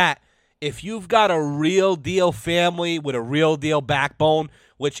like that, if you've got a real deal family with a real deal backbone,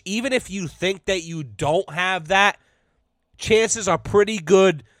 which even if you think that you don't have that, chances are pretty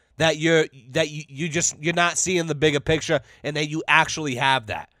good that you're not seeing the bigger picture and that you actually have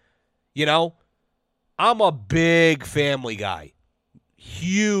that. You know? I'm a big family guy.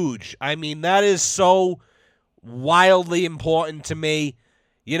 Huge. I mean, that is so wildly important to me,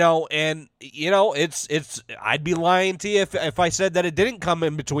 you know, and, you know, it's I'd be lying to you if I said that it didn't come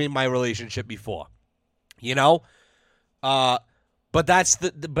in between my relationship before, you know, but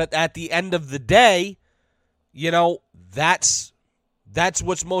at the end of the day, you know, that's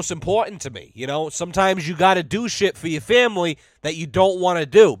what's most important to me. You know, sometimes you got to do shit for your family that you don't want to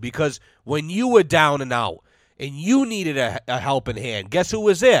do, because when you were down and out and you needed a helping hand, guess who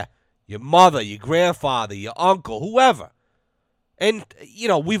was there? Your mother, your grandfather, your uncle, whoever. And, you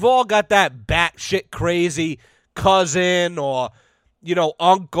know, we've all got that batshit crazy cousin or, you know,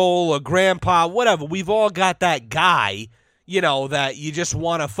 uncle or grandpa, whatever. We've all got that guy, you know, that you just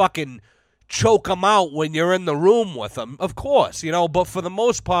want to fucking choke him out when you're in the room with him. Of course, you know, but for the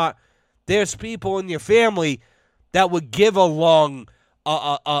most part, there's people in your family that would give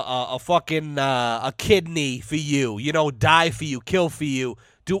a fucking kidney for you, you know, die for you, kill for you,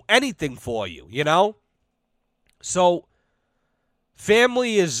 do anything for you, you know? So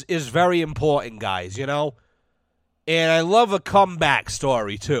family is very important, guys, you know? And I love a comeback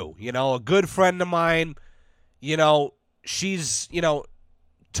story, too. You know, a good friend of mine, you know, she's, you know,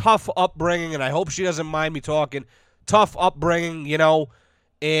 tough upbringing, and I hope she doesn't mind me talking. Tough upbringing, you know,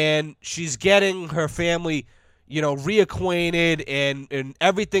 and she's getting her family, you know, reacquainted, and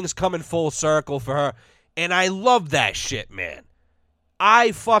everything's coming full circle for her. And I love that shit, man.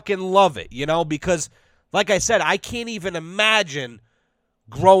 I fucking love it, you know, because, like I said, I can't even imagine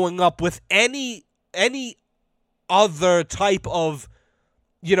growing up with any other type of,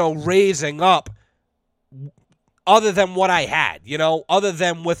 you know, raising up other than what I had, you know, other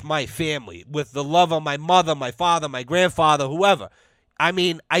than with my family, with the love of my mother, my father, my grandfather, whoever. I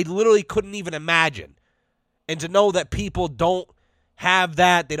mean, I literally couldn't even imagine. And to know that people don't have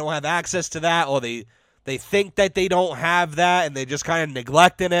that, they don't have access to that, or they think that they don't have that and they're just kind of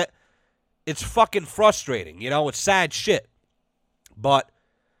neglecting it, it's fucking frustrating, you know, it's sad shit. But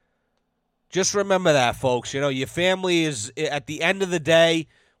just remember that, folks. You know, your family is, at the end of the day,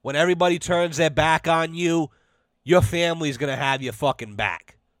 when everybody turns their back on you, your family's going to have your fucking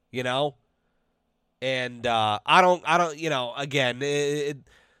back, you know? And I don't, you know, again,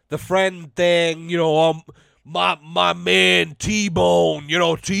 the friend thing, you know, my man T-Bone,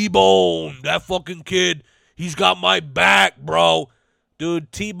 T-Bone, that fucking kid, he's got my back, bro.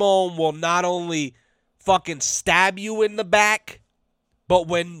 Dude, T-Bone will not only fucking stab you in the back, but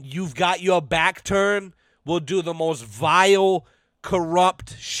when you've got your back turned, will do the most vile,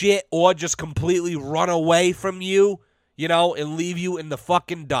 corrupt shit or just completely run away from you, and leave you in the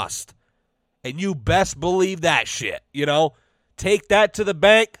fucking dust. And you best believe that shit, Take that to the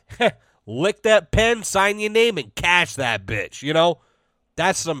bank, lick that pen, sign your name, and cash that bitch,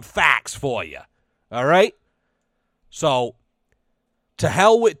 That's some facts for you, all right? So, to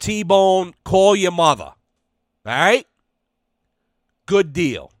hell with T-Bone, call your mother, all right? Good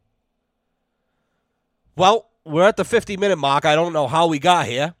deal. Well, we're at the 50-minute mark. I don't know how we got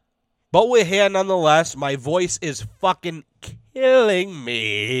here, but we're here nonetheless. My voice is fucking killing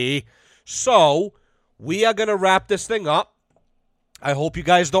me. So, we are going to wrap this thing up. I hope you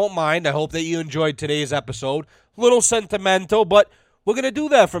guys don't mind. I hope that you enjoyed today's episode. A little sentimental, but we're going to do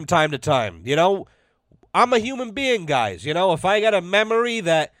that from time to time. I'm a human being, guys. If I got a memory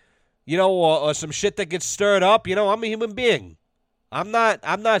that, or some shit that gets stirred up, I'm a human being. I'm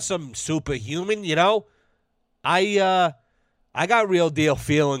not some superhuman, I got real deal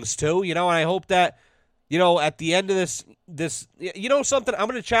feelings too, and I hope that, at the end of this, something, I'm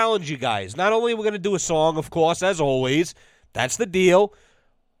going to challenge you guys. Not only are we going to do a song, of course, as always, that's the deal.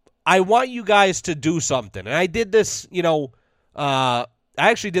 I want you guys to do something. And I did this, I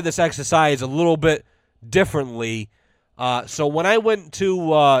actually did this exercise a little bit differently. So when I went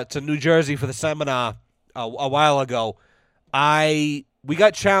to New Jersey for the seminar a while ago, we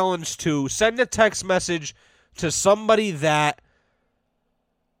got challenged to send a text message to somebody that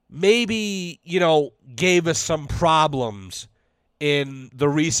maybe, gave us some problems in the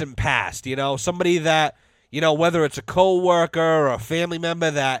recent past, somebody that, whether it's a coworker or a family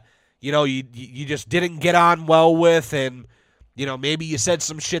member that, you just didn't get on well with, and, maybe you said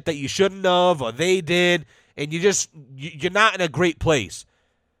some shit that you shouldn't have, or they did, and you're not in a great place.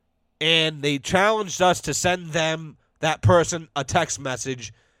 And they challenged us to send that person a text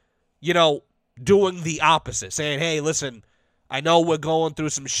message, doing the opposite, saying, hey, listen, I know we're going through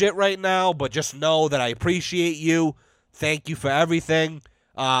some shit right now, but just know that I appreciate you. Thank you for everything.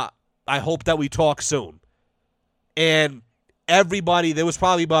 I hope that we talk soon. And everybody, there was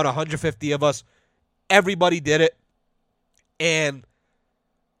probably about 150 of us, everybody did it. And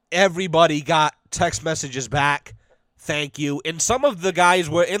everybody got text messages back. Thank you. And some of the guys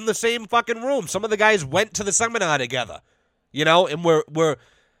were in the same fucking room. Some of the guys went to the seminar together, and we're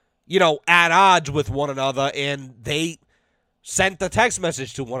at odds with one another, and they sent the text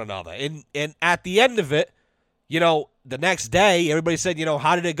message to one another. And at the end of it, the next day, everybody said,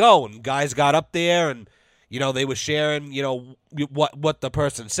 how did it go? And guys got up there and, they were sharing, what the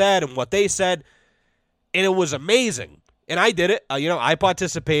person said and what they said. And it was amazing. And I did it. I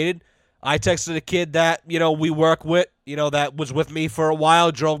participated. I texted a kid that, we work with, that was with me for a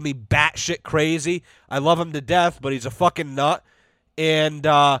while, drove me batshit crazy. I love him to death, but he's a fucking nut. And,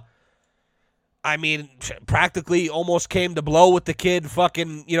 practically almost came to blow with the kid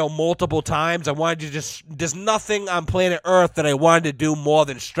fucking, multiple times. I wanted to there's nothing on planet Earth that I wanted to do more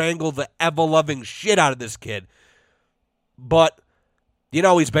than strangle the ever-loving shit out of this kid. But,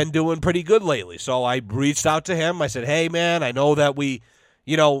 he's been doing pretty good lately. So I reached out to him. I said, hey, man, I know that we,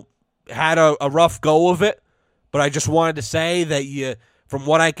 had a rough go of it, but I just wanted to say that you, from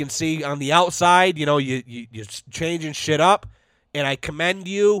what I can see on the outside, you're changing shit up, and I commend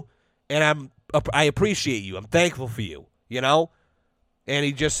you, and I appreciate you. I'm thankful for you, And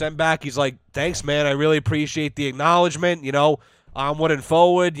he just sent back, he's like, thanks, man. I really appreciate the acknowledgement, onward and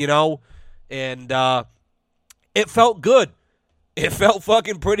forward, and it felt good. It felt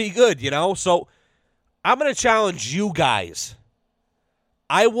fucking pretty good, So I'm going to challenge you guys.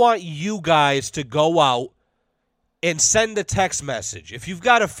 I want you guys to go out and send a text message. If you've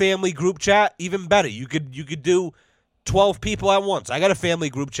got a family group chat, even better. You could do 12 people at once. I got a family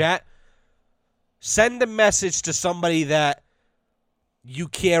group chat. Send a message to somebody that you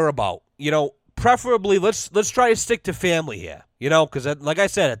care about. Preferably, let's try to stick to family here. Because like I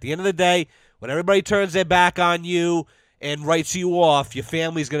said, at the end of the day, when everybody turns their back on you and writes you off, your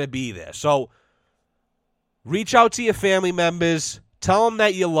family's going to be there. So reach out to your family members. Tell them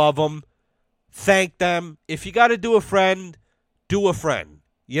that you love them. Thank them. If you got to do a friend, do a friend.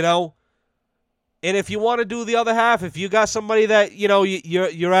 And if you want to do the other half, if you got somebody that,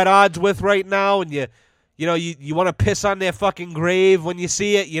 you're at odds with right now, and you want to piss on their fucking grave when you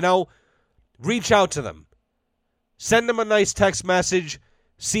see it, reach out to them. Send them a nice text message.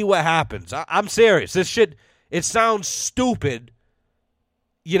 See what happens. I'm serious. This shit, it sounds stupid.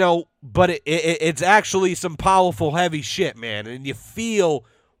 but it's actually some powerful, heavy shit, man. And you feel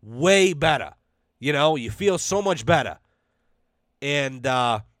way better. You feel so much better. And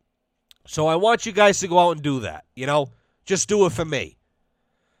so I want you guys to go out and do that. Just do it for me.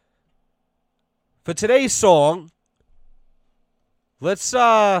 For today's song, let's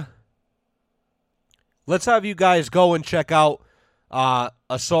have you guys go and check out a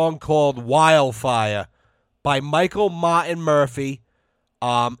song called Wildfire by Michael Martin Murphey.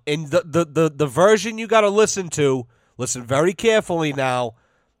 And the version you got to listen very carefully now.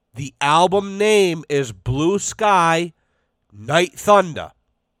 The album name is Blue Sky, Night Thunder.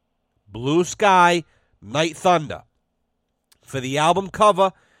 Blue Sky, Night Thunder. For the album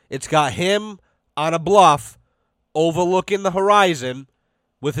cover, it's got him on a bluff overlooking the horizon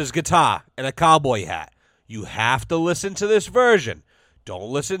with his guitar and a cowboy hat. You have to listen to this version. Don't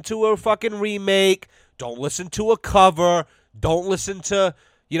listen to a fucking remake. Don't listen to a cover. Don't listen to,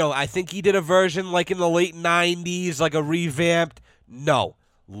 I think he did a version like in the late 90s, like a revamped. No.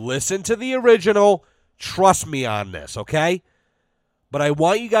 Listen to the original. Trust me on this, okay? But I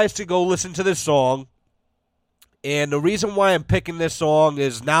want you guys to go listen to this song. And the reason why I'm picking this song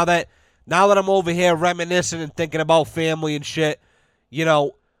is now that I'm over here reminiscing and thinking about family and shit,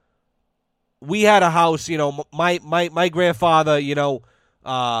 we had a house, my grandfather,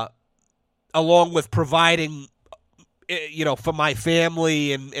 along with providing, for my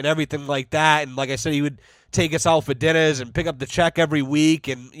family and everything like that. And like I said, he would take us out for dinners and pick up the check every week.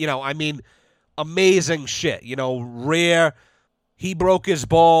 And, amazing shit, rare. He broke his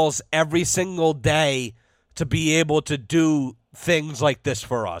balls every single day to be able to do things like this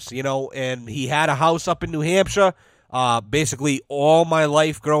for us, and he had a house up in New Hampshire, basically all my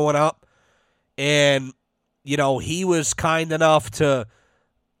life growing up. And, he was kind enough to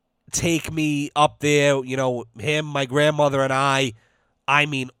take me up there, him, my grandmother, and I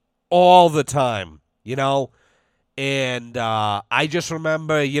all the time, and I just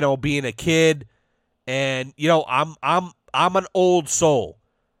remember, being a kid, and, I'm an old soul.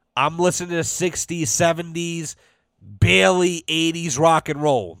 I'm listening to 60s, 70s, barely 80s rock and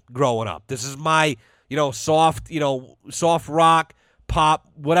roll growing up. This is my, soft rock, pop,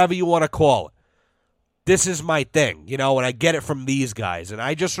 whatever you want to call it. This is my thing, and I get it from these guys. And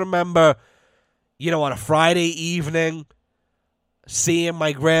I just remember, on a Friday evening, seeing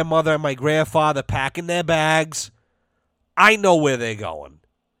my grandmother and my grandfather packing their bags. I know where they're going.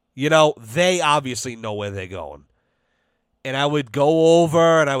 They obviously know where they're going. And I would go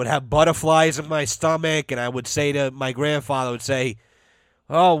over and I would have butterflies in my stomach. And I would say to my grandfather, I would say,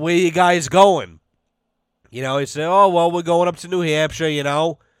 "Oh, where you guys going?" He'd say, "Oh, well, we're going up to New Hampshire,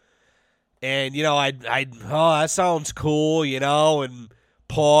 And, I'd oh, that sounds cool, and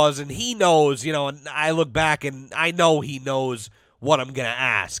pause. And he knows, and I look back and I know he knows what I'm going to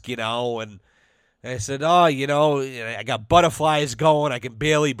ask, And I said, "Oh, I got butterflies going. I can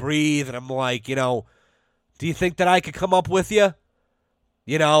barely breathe." And I'm like, "Do you think that I could come up with you?"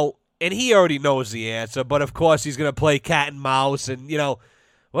 And he already knows the answer, but of course he's going to play cat and mouse and,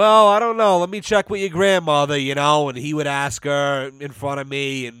 "Well, I don't know. Let me check with your grandmother," and he would ask her in front of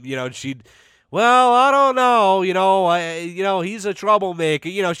me and, she'd, "Well, I don't know, he's a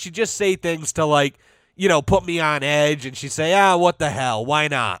troublemaker." She'd just say things to like, put me on edge, and she'd say, "What the hell? Why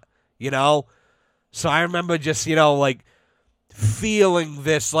not?" So I remember just, like, feeling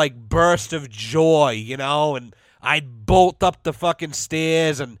this like burst of joy, and I'd bolt up the fucking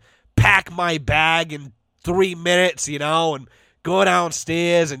stairs and pack my bag in 3 minutes, and go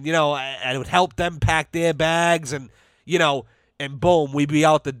downstairs and, I would help them pack their bags and, and boom, we'd be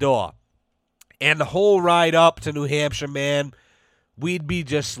out the door. And the whole ride up to New Hampshire, man, we'd be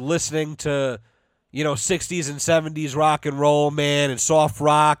just listening to, 60s and 70s rock and roll, man, and soft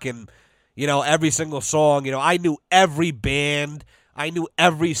rock and, every single song. I knew every band. I knew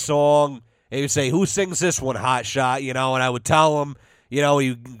every song. And he would say, "Who sings this one, Hot Shot?" And I would tell him, "Oh,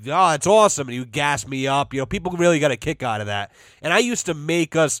 it's awesome." And he would gas me up. People really got a kick out of that. And I used to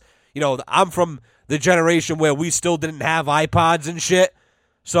make us, I'm from the generation where we still didn't have iPods and shit.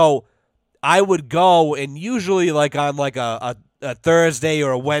 So I would go and usually like on like a Thursday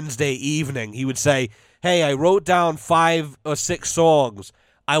or a Wednesday evening, he would say, "Hey, I wrote down 5 or 6 songs.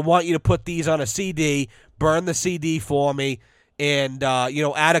 I want you to put these on a CD, burn the CD for me, and,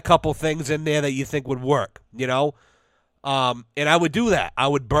 add a couple things in there that you think would work, And I would do that. I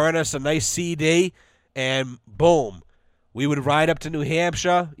would burn us a nice CD, and boom, we would ride up to New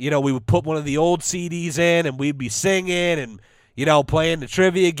Hampshire. We would put one of the old CDs in, and we'd be singing and, playing the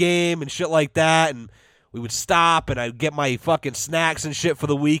trivia game and shit like that, and we would stop, and I'd get my fucking snacks and shit for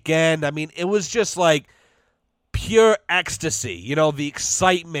the weekend. I mean, it was just like pure ecstasy, the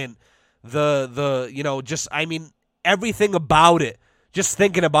excitement, just, everything about it, just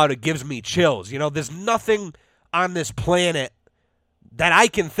thinking about it gives me chills. There's nothing on this planet that I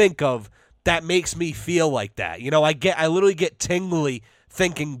can think of that makes me feel like that. I literally get tingly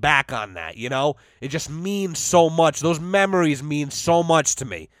thinking back on that, It just means so much. Those memories mean so much to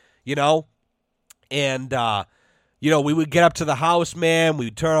me, And, we would get up to the house, man.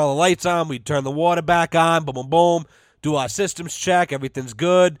 We'd turn all the lights on. We'd turn the water back on. Boom, boom, boom. Do our systems check. Everything's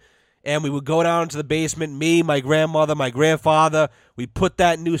good. And we would go down to the basement, me, my grandmother, my grandfather. We'd put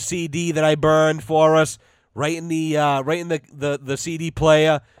that new CD that I burned for us right in the CD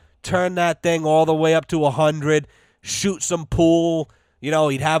player. Turn that thing all the way up to 100. Shoot some pool.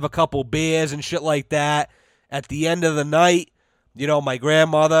 He'd have a couple beers and shit like that. At the end of the night, my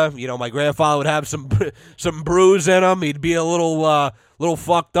grandmother, my grandfather would have some brews in him. He'd be a little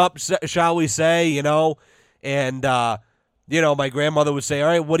fucked up, shall we say, And, my grandmother would say, all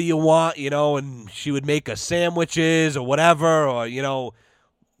right, what do you want? And she would make us sandwiches or whatever. Or,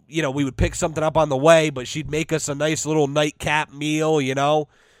 we would pick something up on the way, but she'd make us a nice little nightcap meal,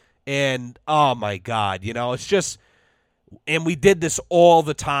 And, oh, my God, it's just, and we did this all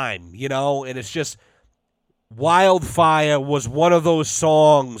the time, and it's just, Wildfire was one of those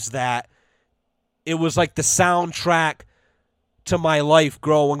songs that it was like the soundtrack to my life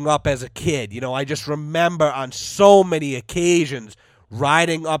growing up as a kid. I just remember on so many occasions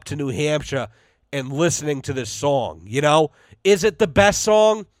riding up to New Hampshire and listening to this song. Is it the best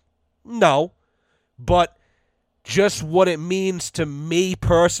song? No. But just what it means to me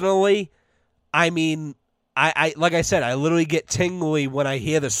personally, I like I said, I literally get tingly when I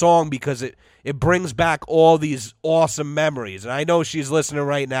hear the song because it brings back all these awesome memories. And I know she's listening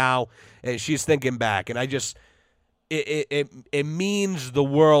right now and she's thinking back. And I just, it means the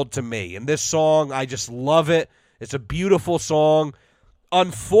world to me. And this song, I just love it. It's a beautiful song.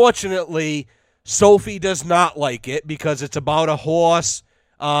 Unfortunately, Sophie does not like it because it's about a horse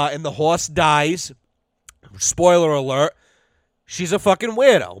and the horse dies. Spoiler alert. She's a fucking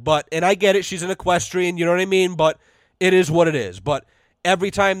weirdo, and I get it. She's an equestrian, you know what I mean? But it is what it is. But every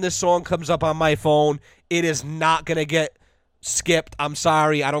time this song comes up on my phone, it is not going to get skipped. I'm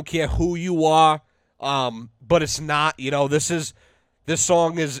sorry. I don't care who you are. But it's not, this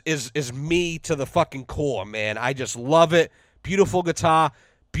song is me to the fucking core, man. I just love it. Beautiful guitar,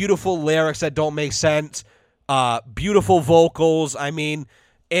 beautiful lyrics that don't make sense, beautiful vocals.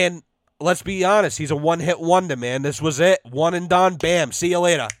 And let's be honest, he's a one-hit wonder, man. This was it. One and done. Bam. See you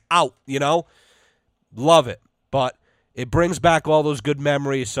later. Out, Love it. But it brings back all those good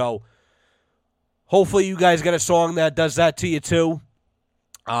memories. So hopefully you guys get a song that does that to you too.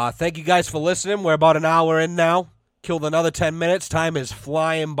 Thank you guys for listening. We're about an hour in now. Killed another 10 minutes. Time is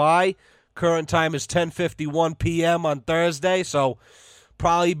flying by. Current time is 10:51 p.m. on Thursday. So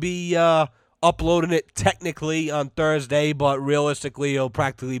probably be uploading it technically on Thursday, but realistically it'll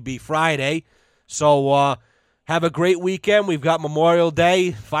practically be Friday. So have a great weekend. We've got Memorial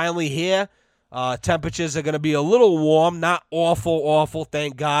Day finally here. Temperatures are going to be a little warm, not awful,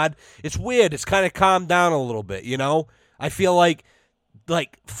 thank God. It's weird. It's kind of calmed down a little bit, I feel like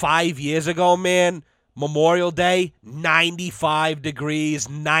 5 years ago, man, Memorial Day, 95 degrees,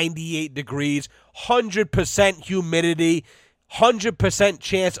 98 degrees, 100% humidity, 100%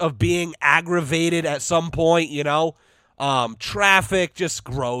 chance of being aggravated at some point, Traffic, just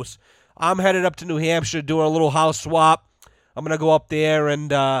gross. I'm headed up to New Hampshire doing a little house swap. I'm going to go up there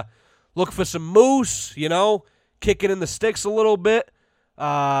and look for some moose, kick it in the sticks a little bit.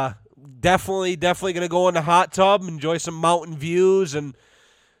 Definitely going to go in the hot tub, enjoy some mountain views, and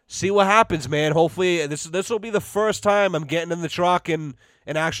see what happens, man. Hopefully this will be the first time I'm getting in the truck and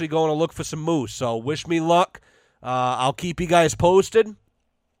actually going to look for some moose. So wish me luck. I'll keep you guys posted.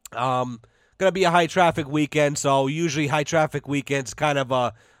 Gonna be a high traffic weekend, so usually high traffic weekends kind of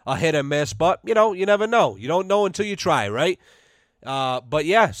a hit or miss, but you never know. You don't know until you try, right? But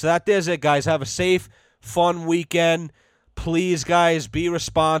yeah, so that is it, guys. Have a safe, fun weekend. Please, guys, be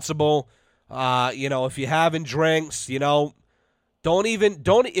responsible. If you're having drinks, don't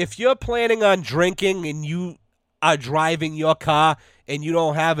if you're planning on drinking and you are driving your car and you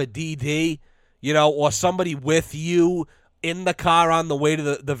don't have a DD, or somebody with you in the car on the way to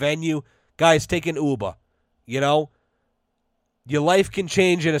the venue, guys, take an Uber. Your life can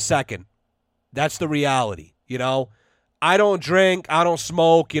change in a second. That's the reality, I don't drink, I don't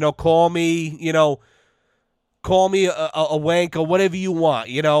smoke, call me a wank or whatever you want,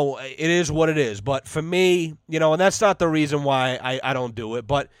 it is what it is. But for me, and that's not the reason why I don't do it,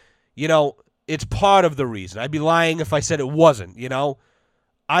 but, it's part of the reason. I'd be lying if I said it wasn't,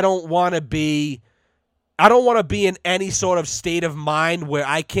 I don't want to be I don't want to be in any sort of state of mind where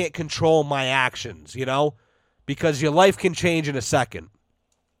I can't control my actions, you know, because your life can change in a second.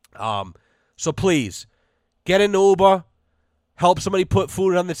 So please, get an Uber, help somebody put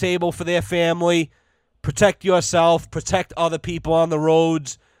food on the table for their family, protect yourself, protect other people on the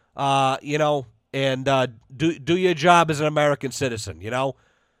roads, you know, and do your job as an American citizen, you know.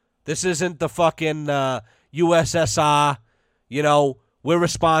 This isn't the fucking USSR, you know. We're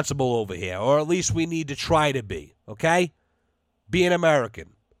responsible over here, or at least we need to try to be, okay? Be an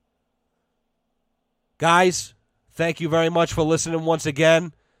American. Guys, thank you very much for listening once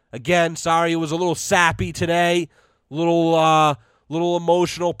again. Again, sorry it was a little sappy today, little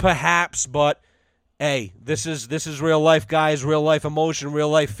emotional perhaps, but hey, this is real life, guys, real life emotion, real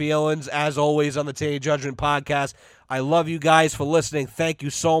life feelings, as always on the Tainted Judgment Podcast. I love you guys for listening. Thank you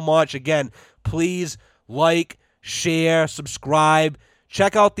so much. Again, please like, share, subscribe.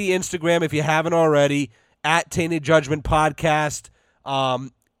 Check out the Instagram if you haven't already, at Tainted Judgment Podcast. You're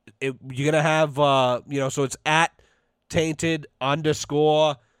going to have, so it's at Tainted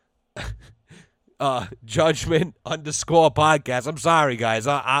 _ Judgment _ Podcast. I'm sorry, guys.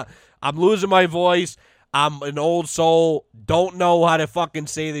 I'm losing my voice. I'm an old soul. Don't know how to fucking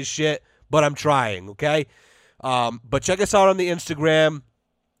say this shit, but I'm trying, okay? But check us out on the Instagram.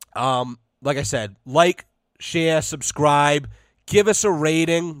 Like I said, like, share, subscribe. Give us a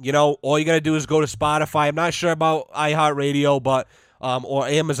rating. You know, all you got to do is go to Spotify. I'm not sure about iHeartRadio, but or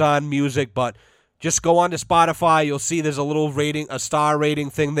Amazon Music, but just go on to Spotify. You'll see there's a little rating, a star rating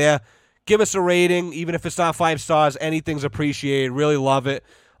thing there. Give us a rating, even if it's not 5 stars. Anything's appreciated. Really love it.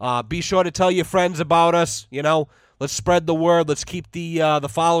 Be sure to tell your friends about us. You know, let's spread the word. Let's keep the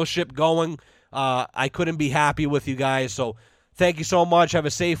followership going. I couldn't be happy with you guys. So thank you so much. Have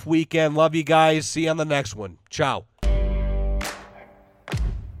a safe weekend. Love you guys. See you on the next one. Ciao.